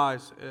more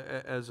wise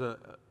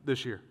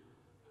this year.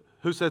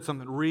 Who said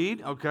something?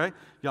 Read. Okay.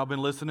 Y'all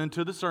been listening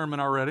to the sermon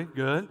already.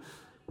 Good.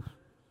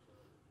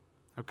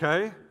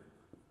 Okay.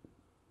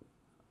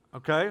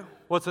 Okay.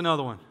 What's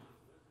another one?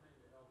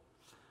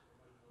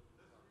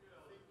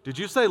 Did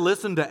you say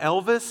listen to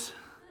Elvis?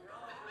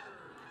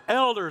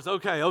 Elders.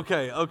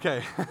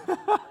 Okay.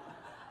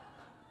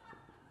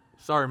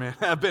 Sorry, man.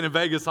 I've been in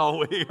Vegas all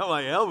week. I'm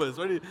like, Elvis,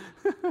 what do you...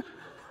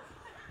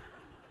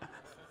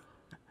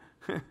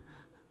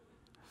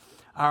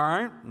 All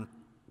right.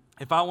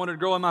 If I wanted to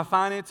grow in my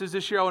finances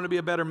this year, I want to be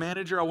a better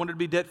manager. I wanted to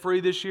be debt-free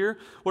this year.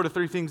 What are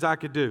 3 things I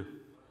could do?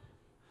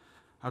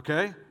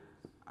 Okay.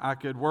 I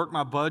could work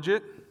my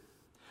budget.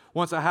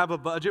 Once I have a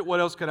budget, what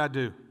else could I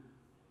do?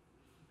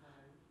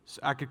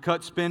 I could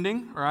cut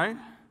spending, right?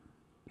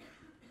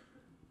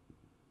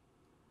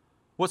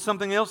 What's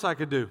something else I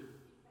could do?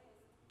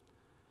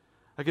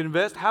 I could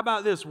invest. How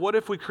about this? What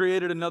if we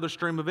created another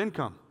stream of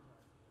income?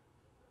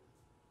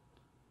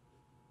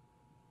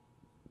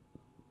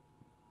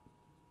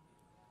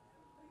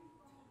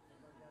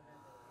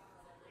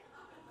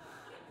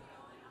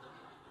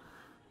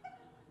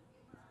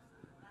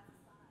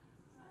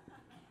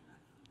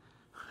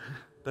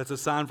 That's a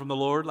sign from the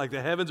Lord, like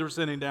the heavens are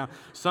sending down.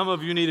 Some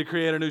of you need to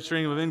create a new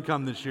stream of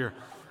income this year.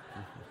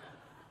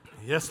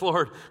 Yes,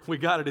 Lord, we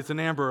got it. It's an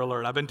Amber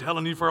Alert. I've been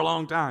telling you for a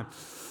long time.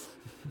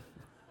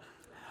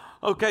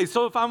 Okay,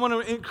 so if I want to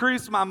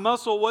increase my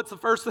muscle, what's the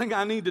first thing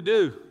I need to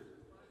do?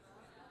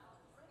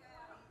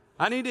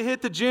 I need to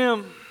hit the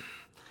gym.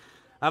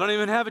 I don't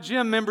even have a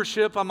gym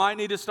membership. I might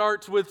need to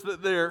start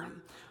with there.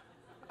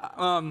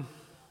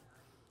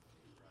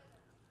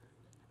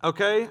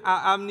 Okay,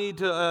 I need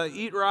to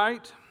eat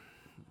right.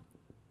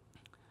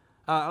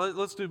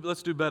 Let's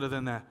do better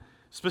than that.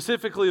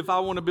 Specifically, if I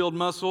want to build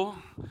muscle,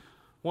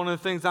 one of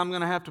the things I'm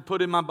going to have to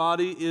put in my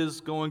body is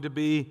going to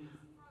be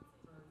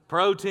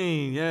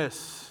protein.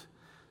 Yes.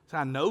 So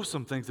I know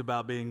some things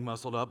about being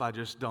muscled up. I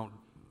just don't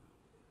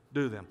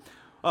do them.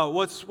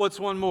 What's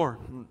one more?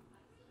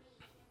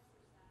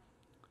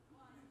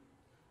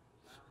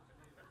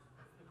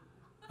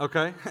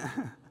 Okay.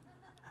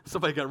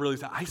 Somebody got really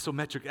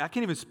isometric. I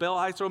can't even spell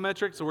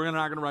isometric, so we're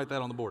not going to write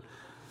that on the board.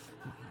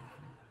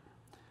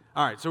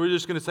 All right, so we're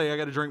just going to say I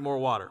got to drink more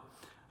water.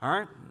 All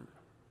right?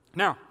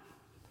 Now,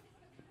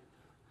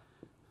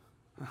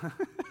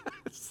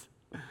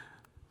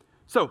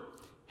 so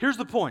here's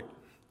the point.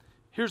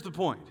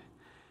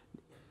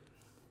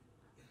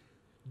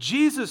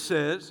 Jesus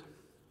says,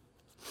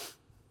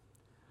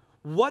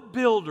 what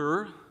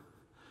builder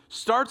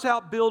starts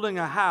out building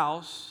a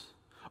house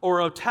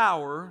or a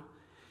tower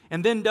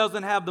and then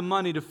doesn't have the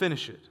money to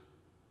finish it?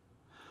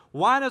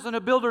 Why doesn't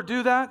a builder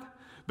do that?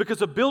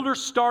 Because a builder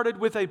started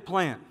with a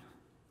plan.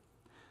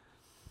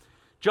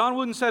 John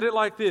Wooden said it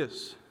like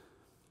this: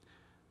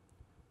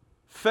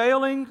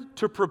 failing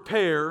to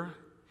prepare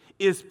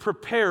is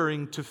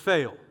preparing to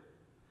fail.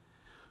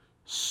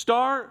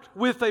 Start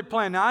with a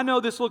plan. Now, I know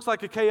this looks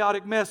like a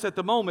chaotic mess at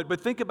the moment,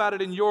 but think about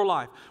it in your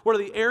life. What are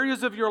the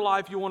areas of your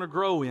life you want to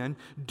grow in?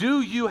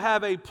 Do you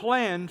have a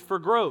plan for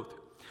growth?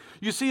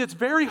 You see, it's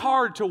very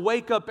hard to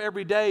wake up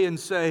every day and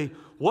say,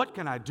 what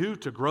can I do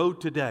to grow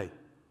today?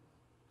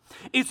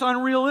 It's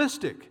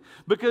unrealistic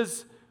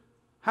because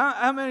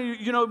how many,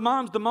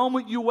 moms, the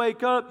moment you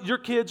wake up, your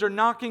kids are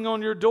knocking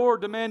on your door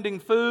demanding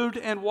food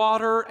and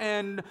water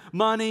and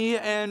money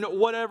and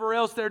whatever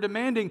else they're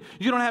demanding.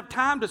 You don't have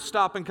time to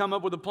stop and come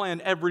up with a plan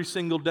every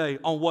single day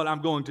on what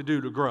I'm going to do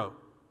to grow.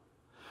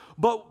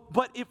 But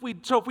if we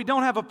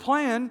don't have a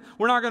plan,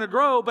 we're not going to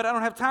grow, but I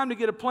don't have time to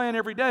get a plan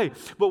every day.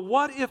 But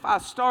what if I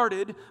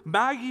started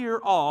my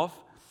year off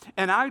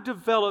and I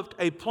developed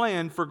a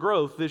plan for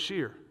growth this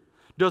year?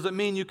 Doesn't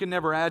mean you can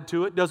never add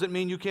to it. Doesn't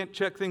mean you can't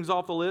check things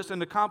off the list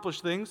and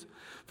accomplish things.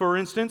 For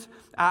instance,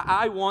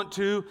 I want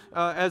to,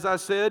 as I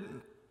said,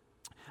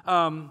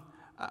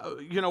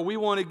 we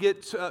want to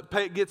get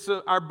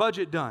our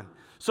budget done.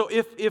 So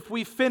if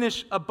we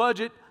finish a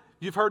budget,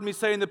 you've heard me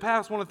say in the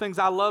past, one of the things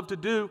I love to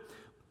do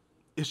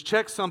is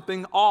check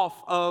something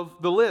off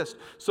of the list.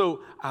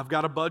 So I've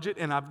got a budget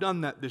and I've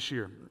done that this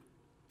year.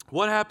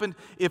 What happened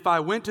if I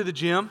went to the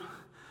gym,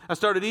 I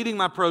started eating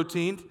my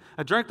protein,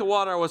 I drank the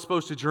water I was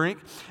supposed to drink,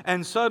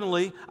 and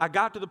suddenly I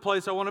got to the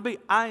place I want to be?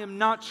 I am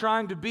not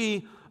trying to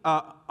be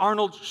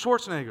Arnold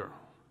Schwarzenegger.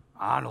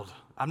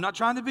 I'm not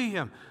trying to be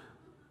him.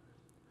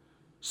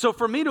 So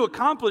for me to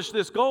accomplish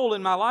this goal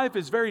in my life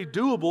is very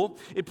doable.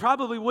 It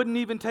probably wouldn't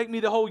even take me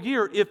the whole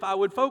year if I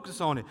would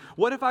focus on it.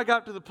 What if I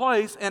got to the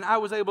place and I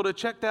was able to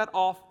check that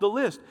off the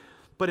list?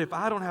 But if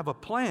I don't have a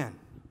plan,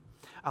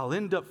 I'll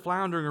end up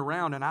floundering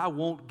around and I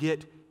won't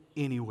get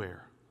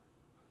anywhere.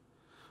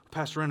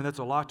 Pastor Randy, that's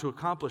a lot to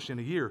accomplish in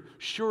a year.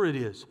 Sure it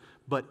is.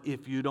 But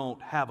if you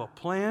don't have a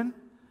plan,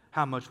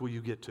 how much will you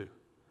get to?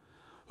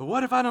 But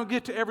what if I don't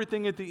get to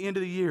everything at the end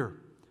of the year?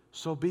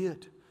 So be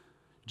it.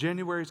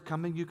 January's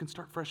coming, you can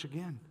start fresh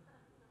again.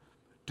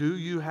 Do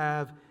you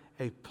have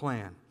a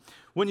plan?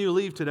 When you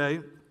leave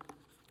today,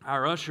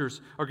 our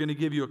ushers are going to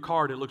give you a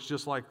card. It looks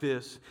just like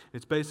this.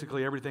 It's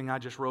basically everything I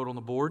just wrote on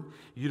the board.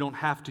 You don't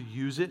have to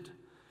use it.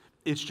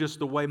 It's just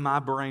the way my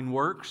brain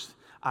works.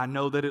 I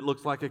know that it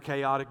looks like a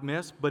chaotic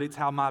mess, but it's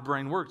how my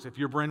brain works. If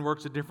your brain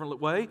works a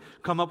different way,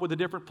 come up with a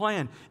different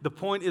plan. The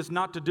point is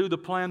not to do the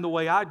plan the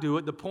way I do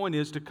it. The point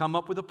is to come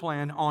up with a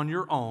plan on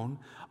your own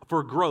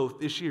for growth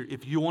this year.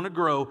 If you want to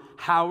grow,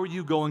 how are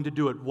you going to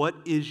do it? What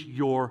is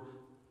your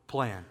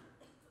plan?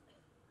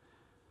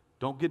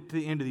 Don't get to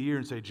the end of the year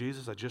and say,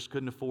 Jesus, I just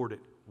couldn't afford it.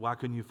 Why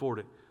couldn't you afford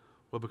it?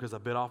 Well, because I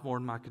bit off more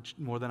than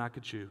I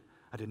could chew.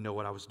 I didn't know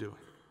what I was doing.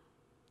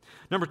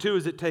 Number 2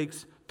 is it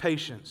takes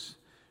patience.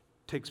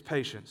 Takes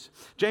patience.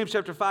 James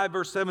chapter 5,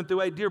 verse 7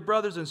 through 8. Dear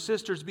brothers and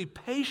sisters, be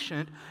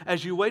patient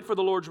as you wait for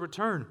the Lord's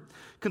return.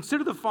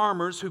 Consider the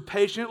farmers who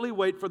patiently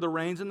wait for the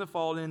rains in the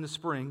fall and in the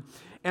spring,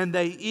 and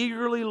they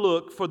eagerly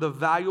look for the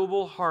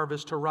valuable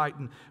harvest to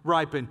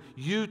ripen.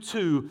 You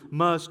too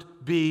must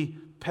be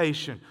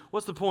patient.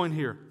 What's the point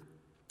here?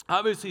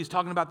 Obviously, he's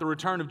talking about the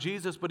return of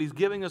Jesus, but he's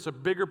giving us a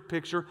bigger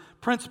picture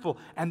principle,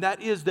 and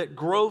that is that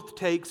growth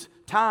takes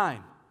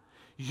time.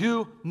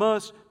 You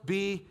must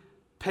be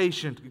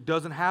patient. It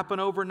doesn't happen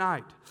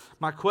overnight.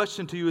 My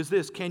question to you is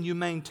this: can you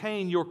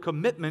maintain your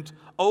commitment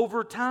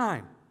over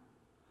time?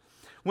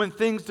 When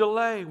things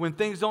delay, when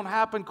things don't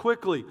happen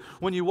quickly,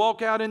 when you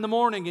walk out in the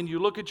morning and you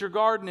look at your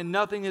garden and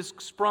nothing has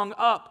sprung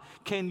up,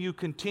 can you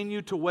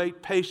continue to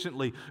wait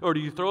patiently? Or do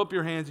you throw up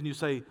your hands and you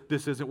say,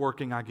 this isn't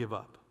working, I give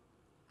up?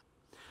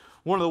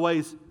 One of the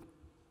ways,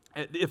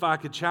 if I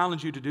could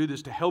challenge you to do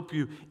this to help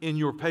you in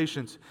your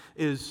patience,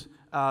 is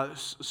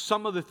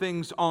some of the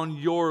things on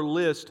your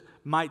list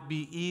might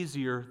be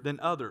easier than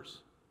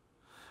others.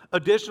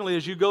 Additionally,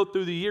 as you go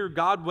through the year,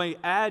 God may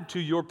add to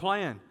your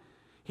plan.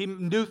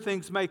 New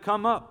things may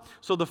come up.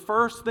 So the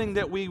first thing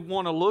that we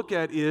want to look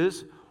at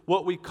is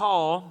what we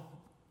call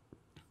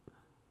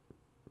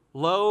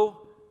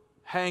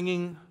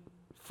low-hanging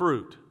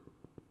fruit.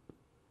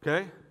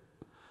 Okay?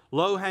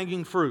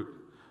 Low-hanging fruit.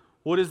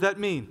 What does that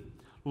mean?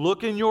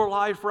 Look in your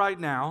life right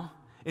now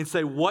and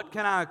say, what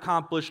can I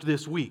accomplish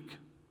this week?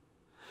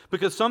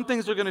 Because some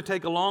things are going to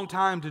take a long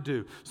time to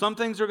do. Some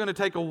things are going to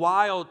take a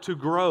while to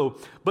grow.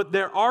 But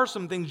there are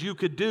some things you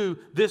could do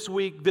this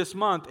week, this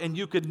month, and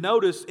you could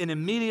notice an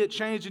immediate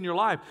change in your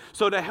life.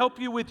 So to help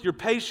you with your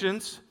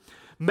patience,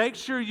 make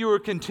sure you are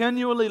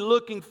continually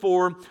looking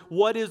for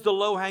what is the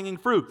low-hanging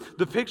fruit.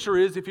 The picture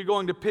is, if you're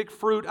going to pick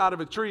fruit out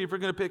of a tree, if you're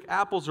going to pick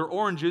apples or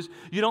oranges,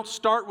 you don't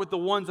start with the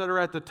ones that are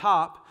at the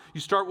top.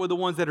 You start with the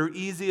ones that are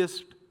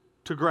easiest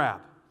to grab.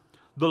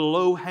 The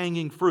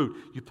low-hanging fruit.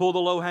 You pull the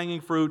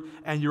low-hanging fruit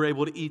and you're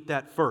able to eat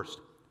that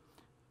first.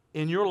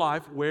 In your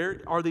life,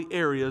 where are the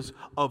areas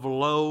of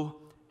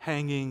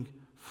low-hanging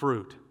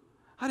fruit?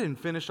 I didn't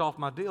finish off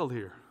my deal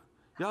here.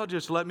 Y'all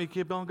just let me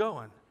keep on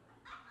going.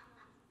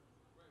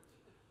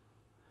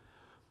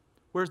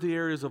 Where's the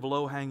areas of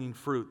low-hanging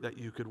fruit that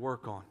you could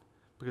work on?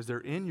 Because they're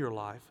in your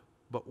life,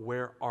 but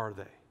where are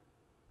they?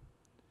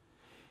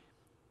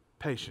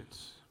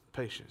 Patience.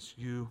 Patience.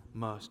 You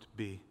must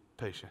be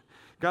patient.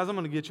 Guys, I'm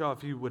going to get y'all,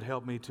 if you would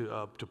help me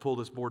to pull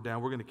this board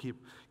down. We're going to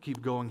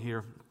keep going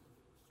here.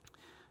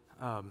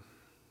 Yeah,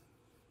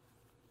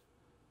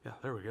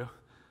 there we go.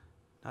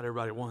 Not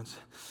everybody at once.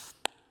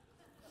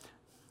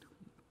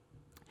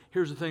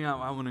 Here's the thing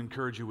I want to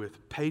encourage you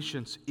with.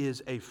 Patience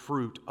is a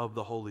fruit of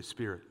the Holy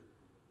Spirit.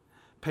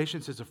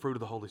 Patience is a fruit of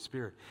the Holy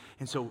Spirit.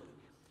 And so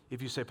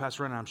if you say,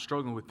 Pastor Ren, I'm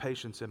struggling with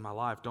patience in my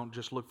life, don't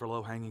just look for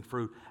low-hanging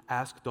fruit.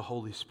 Ask the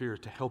Holy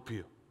Spirit to help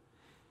you.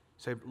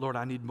 Say, Lord,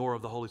 I need more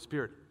of the Holy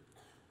Spirit.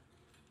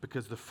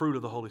 Because the fruit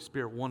of the Holy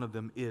Spirit, one of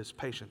them is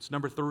patience.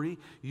 Number 3,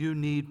 you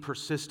need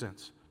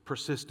persistence.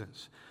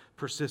 Persistence.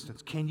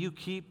 Persistence. Can you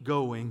keep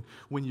going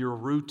when your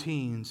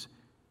routines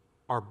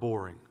are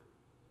boring?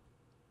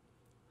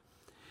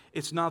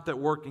 It's not that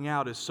working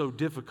out is so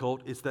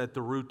difficult, it's that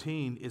the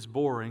routine is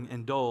boring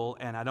and dull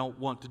and I don't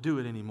want to do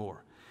it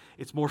anymore.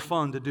 It's more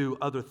fun to do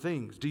other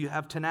things. Do you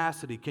have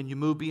tenacity? Can you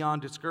move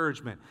beyond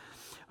discouragement?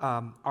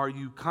 Are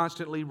you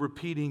constantly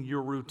repeating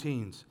your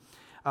routines?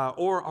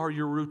 Or are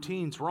your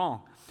routines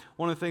wrong?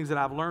 One of the things that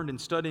I've learned in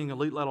studying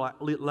elite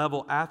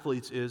level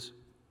athletes is,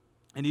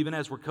 and even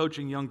as we're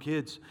coaching young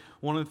kids,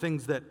 one of the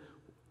things that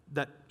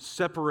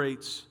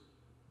separates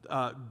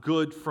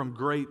good from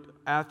great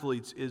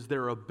athletes is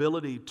their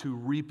ability to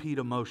repeat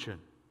a motion.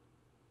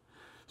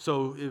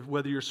 So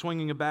whether you're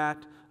swinging a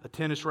bat, a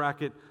tennis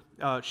racket,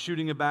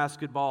 shooting a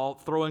basketball,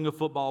 throwing a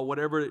football,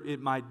 whatever it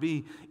might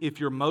be, if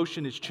your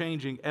motion is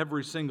changing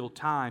every single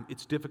time,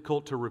 it's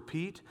difficult to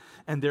repeat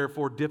and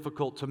therefore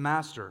difficult to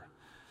master.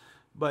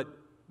 But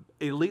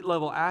elite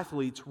level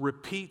athletes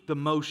repeat the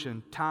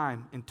motion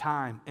time and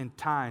time and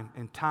time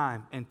and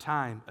time and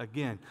time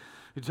again.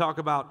 You talk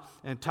about,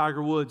 and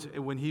Tiger Woods,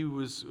 when he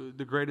was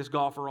the greatest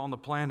golfer on the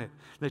planet,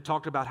 they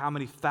talked about how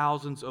many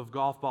thousands of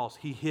golf balls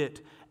he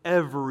hit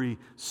every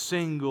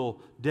single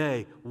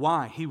day.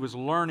 Why? He was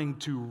learning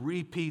to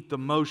repeat the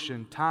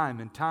motion time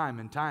and time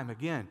and time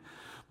again.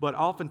 But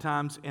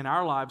oftentimes in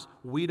our lives,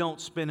 we don't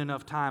spend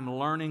enough time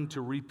learning to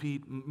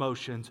repeat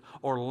motions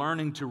or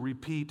learning to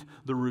repeat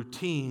the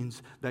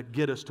routines that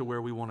get us to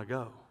where we want to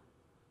go.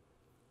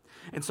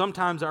 And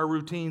sometimes our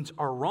routines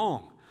are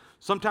wrong.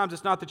 Sometimes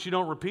it's not that you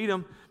don't repeat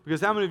them,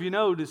 because how many of you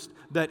noticed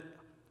that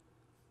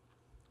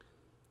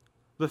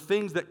the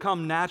things that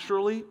come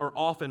naturally are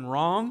often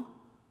wrong,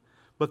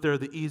 but they're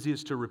the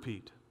easiest to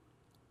repeat?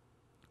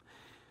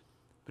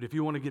 But if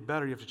you want to get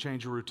better, you have to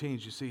change your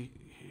routines. You see,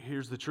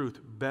 here's the truth.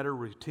 Better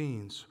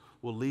routines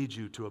will lead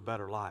you to a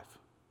better life.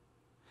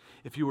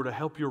 If you were to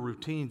help your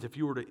routines, if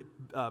you were to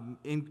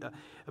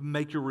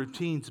make your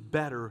routines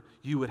better,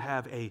 you would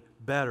have a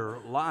better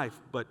life.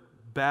 But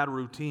bad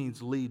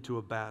routines lead to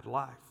a bad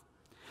life.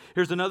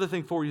 Here's another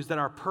thing for you, is that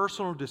our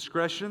personal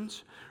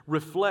discretions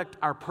reflect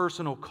our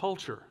personal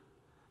culture.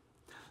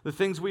 The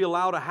things we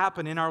allow to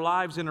happen in our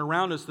lives and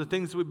around us,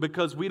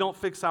 because we don't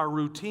fix our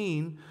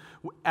routine,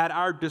 at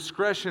our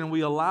discretion,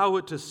 we allow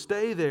it to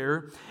stay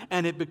there,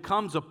 and it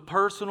becomes a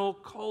personal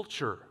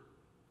culture.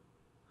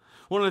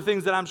 One of the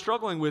things that I'm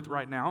struggling with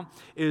right now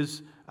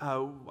is,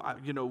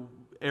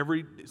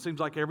 it seems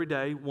like every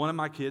day, one of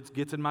my kids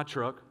gets in my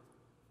truck,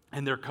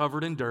 and they're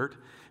covered in dirt.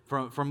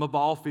 From a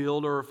ball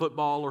field or a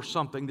football or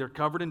something, they're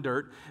covered in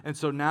dirt. And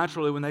so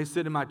naturally, when they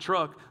sit in my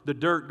truck, the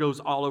dirt goes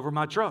all over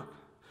my truck.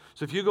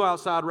 So if you go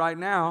outside right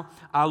now,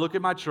 I look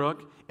at my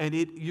truck, and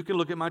you can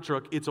look at my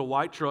truck. It's a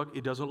white truck.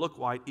 It doesn't look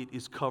white. It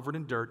is covered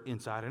in dirt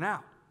inside and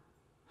out.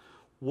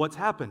 What's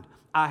happened?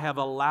 I have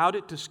allowed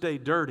it to stay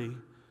dirty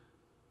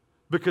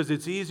because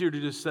it's easier to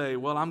just say,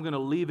 well, I'm going to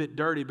leave it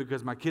dirty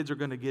because my kids are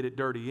going to get it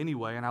dirty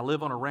anyway. And I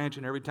live on a ranch,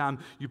 and every time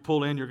you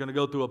pull in, you're going to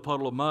go through a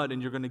puddle of mud,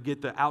 and you're going to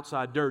get the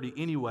outside dirty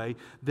anyway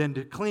than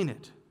to clean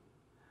it.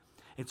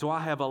 And so I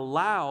have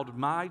allowed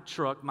my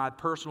truck, my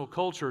personal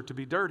culture, to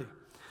be dirty.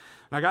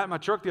 And I got in my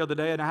truck the other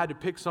day, and I had to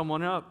pick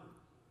someone up,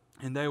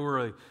 and they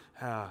were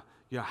a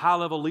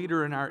high-level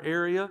leader in our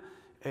area,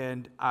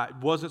 and I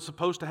wasn't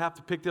supposed to have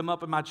to pick them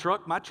up in my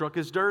truck. My truck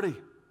is dirty.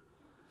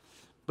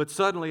 But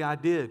suddenly I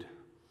did.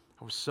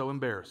 I was so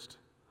embarrassed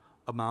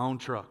of my own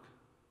truck.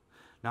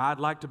 Now,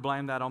 I'd like to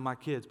blame that on my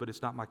kids, but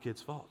it's not my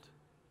kids' fault.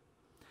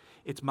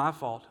 It's my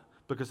fault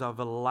because I've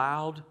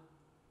allowed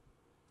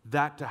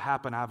that to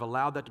happen. I've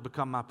allowed that to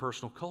become my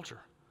personal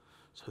culture.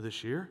 So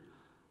this year,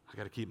 I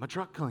got to keep my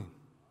truck clean.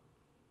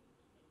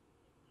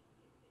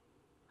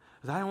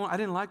 I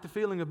didn't like the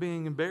feeling of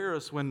being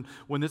embarrassed when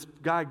this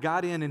guy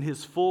got in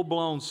his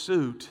full-blown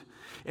suit,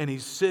 and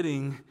he's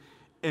sitting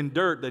in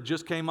dirt that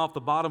just came off the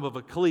bottom of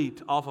a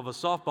cleat off of a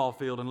softball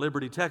field in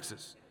Liberty,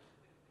 Texas.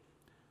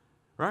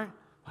 Right?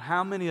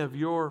 How many of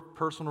your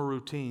personal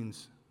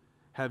routines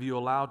have you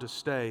allowed to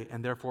stay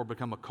and therefore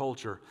become a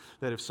culture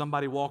that if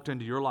somebody walked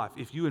into your life,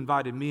 if you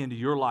invited me into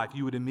your life,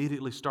 you would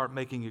immediately start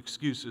making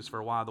excuses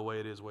for why the way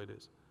it is the way it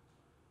is?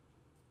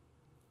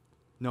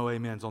 No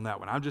amens on that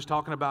one. I'm just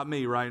talking about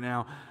me right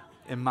now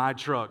in my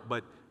truck,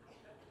 but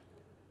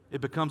it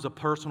becomes a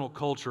personal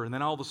culture, and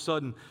then all of a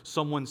sudden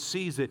someone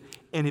sees it,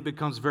 and it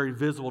becomes very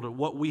visible. To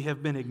what we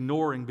have been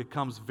ignoring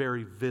becomes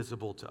very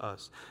visible to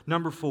us.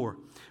 Number 4,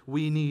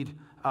 we need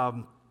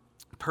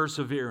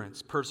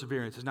perseverance.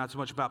 Perseverance is not so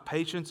much about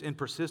patience and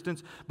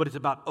persistence, but it's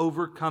about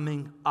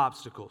overcoming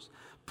obstacles.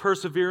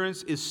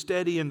 Perseverance is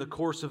steady in a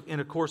course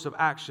of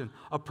action,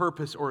 a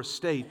purpose, or a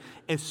state,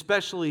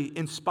 especially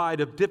in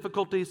spite of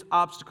difficulties,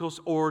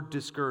 obstacles, or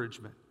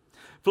discouragement.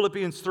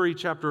 Philippians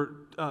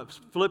chapter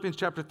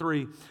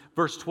 3,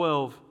 verse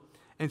 12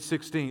 and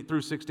 16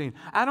 through 16.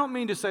 I don't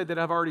mean to say that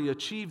I've already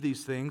achieved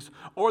these things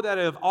or that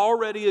I have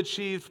already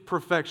achieved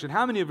perfection.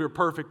 How many of you are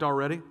perfect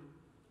already?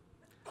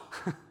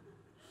 A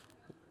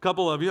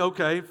couple of you,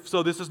 okay.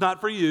 So this is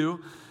not for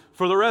you.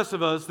 For the rest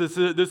of us, this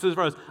is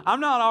for us. I'm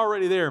not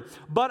already there,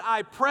 but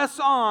I press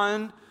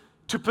on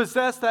to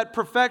possess that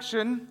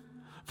perfection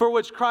for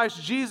which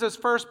Christ Jesus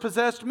first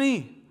possessed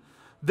me.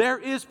 There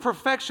is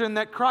perfection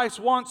that Christ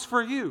wants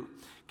for you.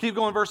 Keep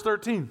going, verse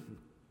 13.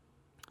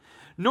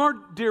 No,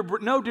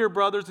 dear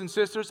brothers and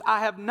sisters,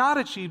 I have not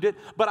achieved it,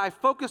 but I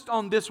focused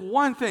on this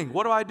one thing.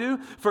 What do?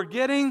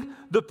 Forgetting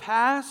the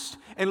past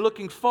and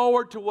looking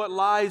forward to what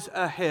lies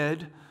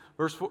ahead.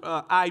 Verse 4,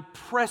 I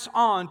press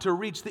on to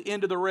reach the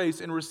end of the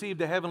race and receive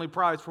the heavenly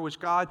prize for which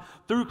God,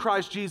 through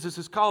Christ Jesus,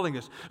 is calling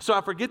us. So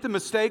I forget the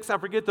mistakes, I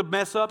forget the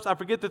mess ups, I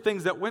forget the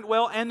things that went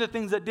well and the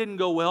things that didn't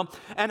go well,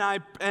 and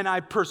I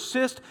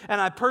persist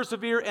and I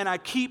persevere and I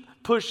keep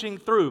pushing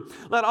through.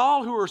 Let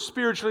all who are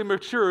spiritually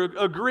mature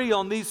agree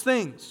on these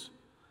things.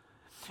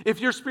 If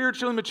you're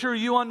spiritually mature,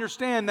 you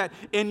understand that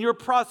in your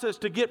process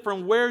to get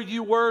from where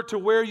you were to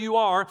where you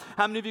are,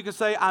 how many of you can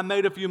say, I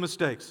made a few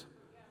mistakes?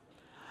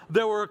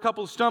 There were a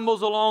couple of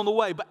stumbles along the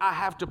way, but I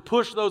have to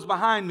push those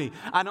behind me.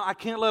 I know I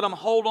can't let them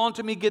hold on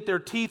to me, get their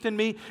teeth in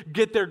me,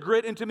 get their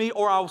grit into me,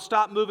 or I'll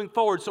stop moving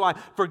forward. So I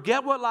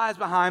forget what lies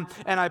behind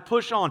and I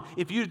push on.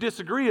 If you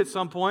disagree at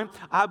some point,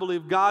 I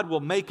believe God will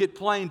make it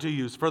plain to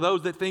you. For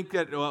those that think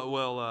that,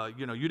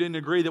 you didn't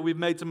agree that we've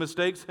made some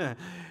mistakes,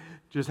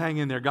 just hang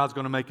in there. God's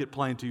going to make it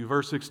plain to you.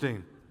 Verse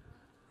 16.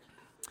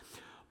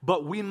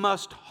 But we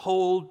must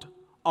hold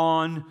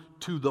on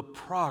to the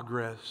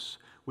progress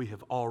we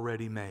have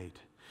already made.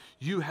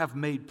 You have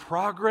made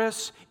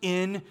progress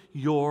in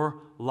your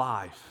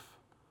life,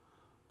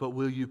 but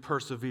will you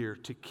persevere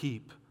to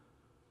keep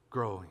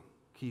growing?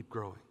 Keep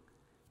growing.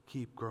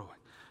 Keep growing.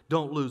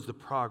 Don't lose the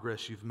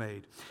progress you've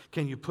made.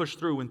 Can you push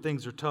through when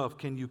things are tough?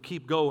 Can you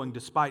keep going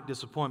despite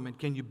disappointment?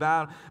 Can you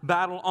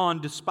battle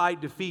on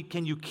despite defeat?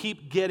 Can you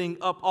keep getting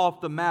up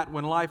off the mat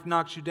when life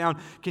knocks you down?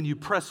 Can you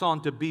press on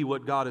to be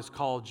what God has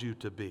called you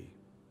to be?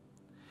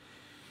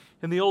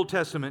 In the Old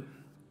Testament,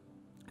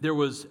 there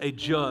was a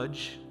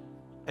judge,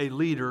 a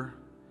leader,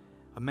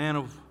 a man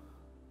of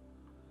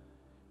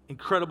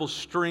incredible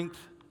strength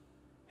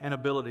and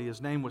ability.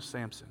 His name was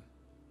Samson.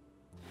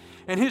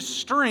 And his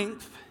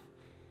strength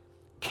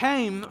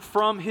came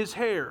from his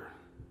hair.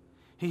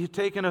 He had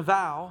taken a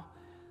vow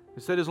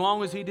and said as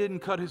long as he didn't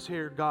cut his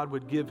hair, God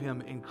would give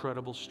him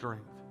incredible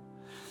strength.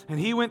 And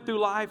he went through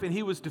life and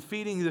he was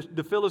defeating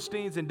the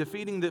Philistines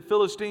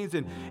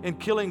and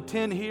killing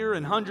 10 here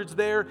and hundreds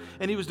there.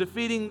 And he was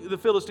defeating the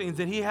Philistines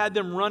and he had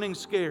them running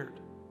scared.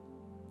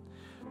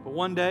 But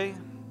one day,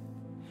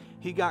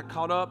 he got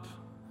caught up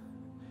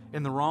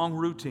in the wrong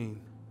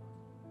routine.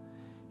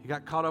 He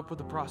got caught up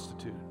with a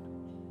prostitute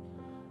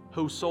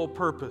whose sole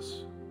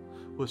purpose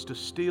was to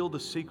steal the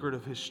secret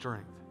of his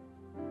strength.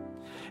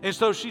 And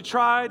so she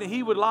tried, and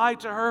he would lie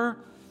to her,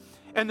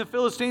 and the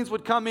Philistines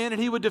would come in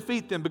and he would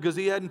defeat them because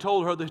he hadn't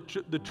told her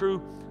the true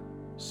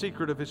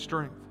secret of his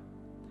strength.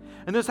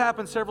 And this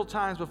happened several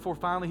times before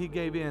finally he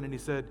gave in and he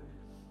said,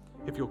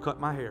 if you'll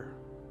cut my hair,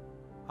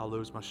 I'll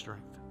lose my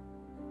strength.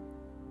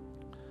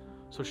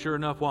 So sure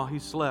enough, while he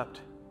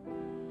slept,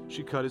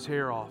 she cut his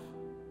hair off.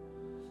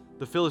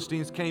 The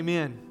Philistines came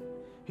in.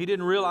 He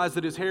didn't realize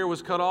that his hair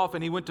was cut off,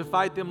 and he went to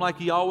fight them like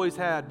he always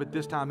had, but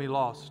this time he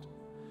lost.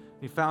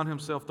 He found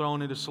himself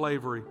thrown into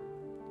slavery,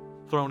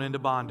 thrown into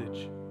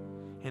bondage,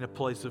 in a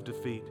place of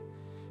defeat,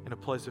 in a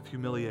place of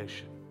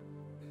humiliation.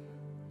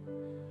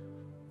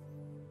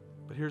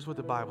 But here's what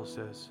the Bible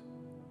says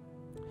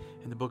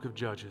in the book of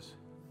Judges,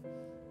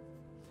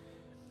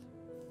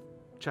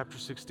 chapter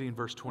 16,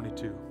 verse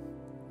 22.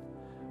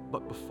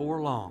 But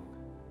before long,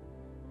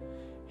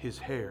 his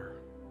hair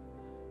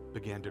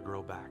began to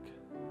grow back.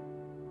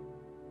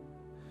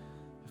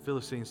 The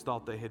Philistines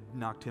thought they had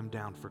knocked him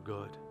down for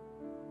good.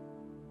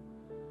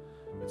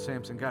 But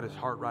Samson got his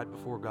heart right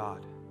before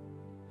God,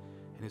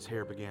 and his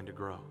hair began to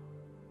grow.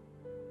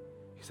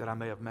 He said, I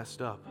may have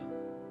messed up,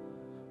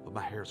 but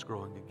my hair is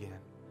growing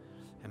again,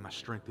 and my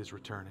strength is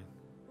returning.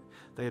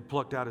 They had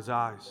plucked out his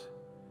eyes.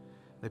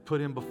 They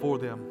put him before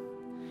them,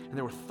 and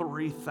there were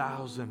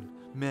 3,000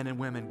 men and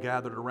women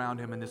gathered around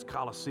him in this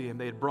Colosseum.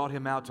 They had brought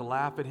him out to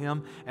laugh at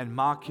him and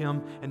mock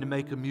him and to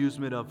make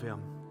amusement of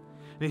him.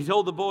 And he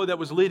told the boy that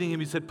was leading him,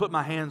 he said, put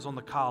my hands on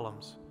the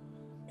columns.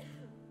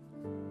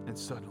 And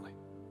suddenly,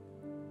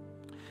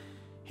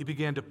 he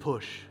began to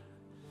push.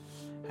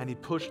 And he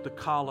pushed the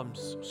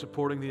columns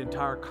supporting the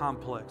entire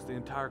complex, the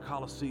entire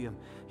Colosseum.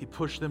 He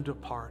pushed them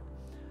apart.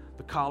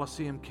 The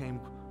Colosseum came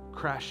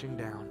crashing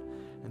down.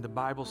 And the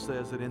Bible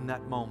says that in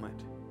that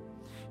moment,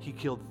 he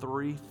killed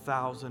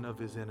 3,000 of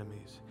his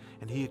enemies.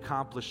 And he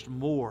accomplished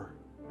more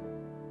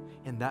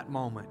in that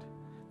moment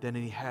than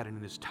he had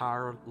in his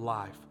entire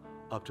life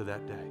up to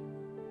that day.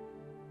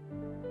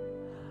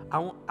 I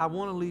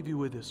want to leave you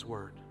with this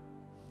word.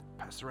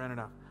 Pastor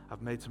Brandon,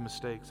 I've made some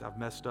mistakes. I've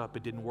messed up.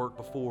 It didn't work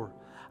before.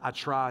 I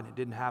tried. It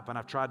didn't happen.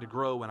 I've tried to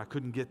grow and I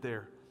couldn't get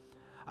there.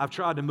 I've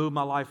tried to move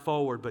my life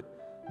forward,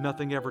 but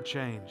nothing ever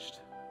changed.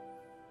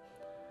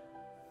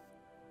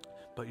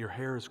 But your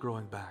hair is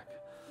growing back.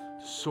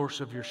 Source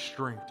of your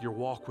strength, your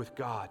walk with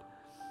God.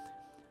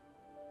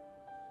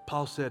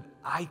 Paul said,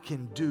 I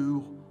can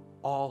do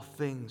all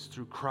things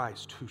through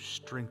Christ who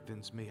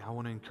strengthens me. I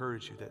want to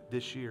encourage you that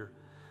this year,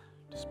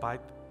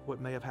 despite what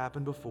may have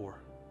happened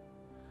before,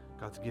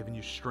 God's given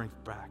you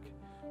strength back.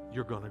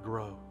 You're going to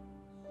grow.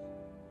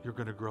 You're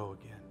going to grow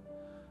again.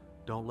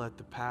 Don't let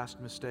the past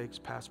mistakes,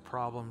 past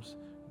problems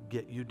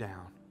get you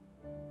down.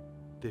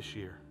 This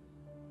year,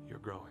 you're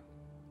growing.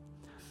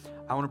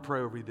 I want to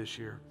pray over you this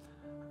year.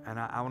 And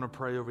I want to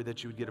pray over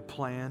that you would get a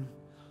plan,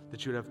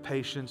 that you would have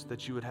patience,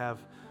 that you would have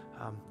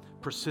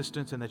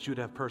persistence, and that you would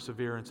have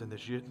perseverance. And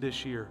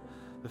this year,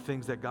 the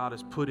things that God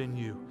has put in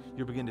you,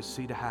 you'll begin to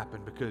see to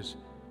happen because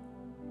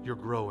you're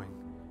growing,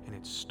 and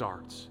it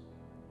starts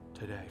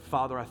today.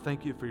 Father, I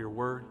thank you for your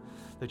word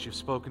that you've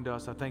spoken to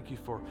us. I thank you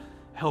for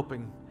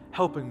helping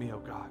me, oh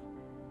God.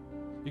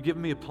 You're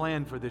giving me a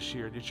plan for this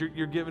year.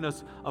 You're giving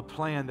us a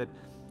plan that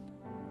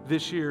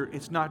this year,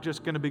 it's not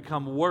just going to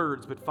become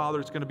words, but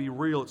Father, it's going to be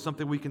real. It's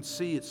something we can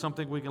see. It's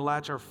something we can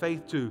latch our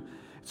faith to.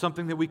 It's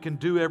something that we can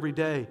do every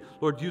day.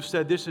 Lord, you've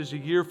said this is a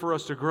year for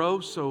us to grow,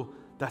 so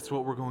that's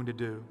what we're going to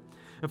do.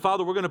 And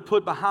Father, we're going to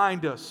put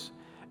behind us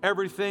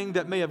everything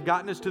that may have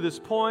gotten us to this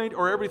point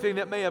or everything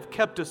that may have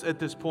kept us at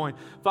this point.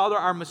 Father,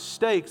 our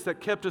mistakes that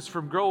kept us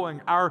from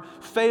growing, our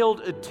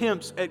failed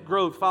attempts at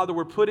growth, Father,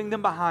 we're putting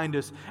them behind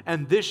us.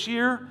 And this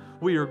year,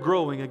 we are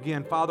growing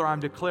again. Father,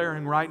 I'm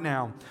declaring right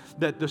now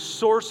that the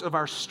source of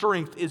our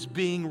strength is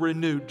being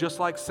renewed, just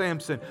like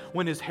Samson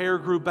when his hair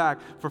grew back.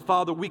 For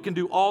Father, we can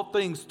do all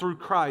things through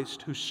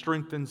Christ who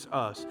strengthens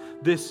us.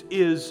 This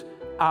is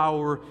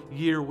our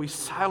year. We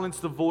silence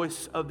the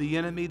voice of the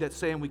enemy that's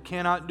saying we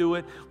cannot do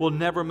it, we'll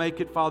never make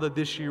it. Father,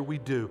 this year we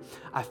do.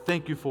 I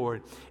thank you for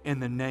it.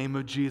 In the name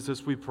of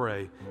Jesus we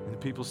pray. And the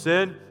people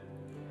said,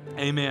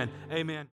 amen. Amen.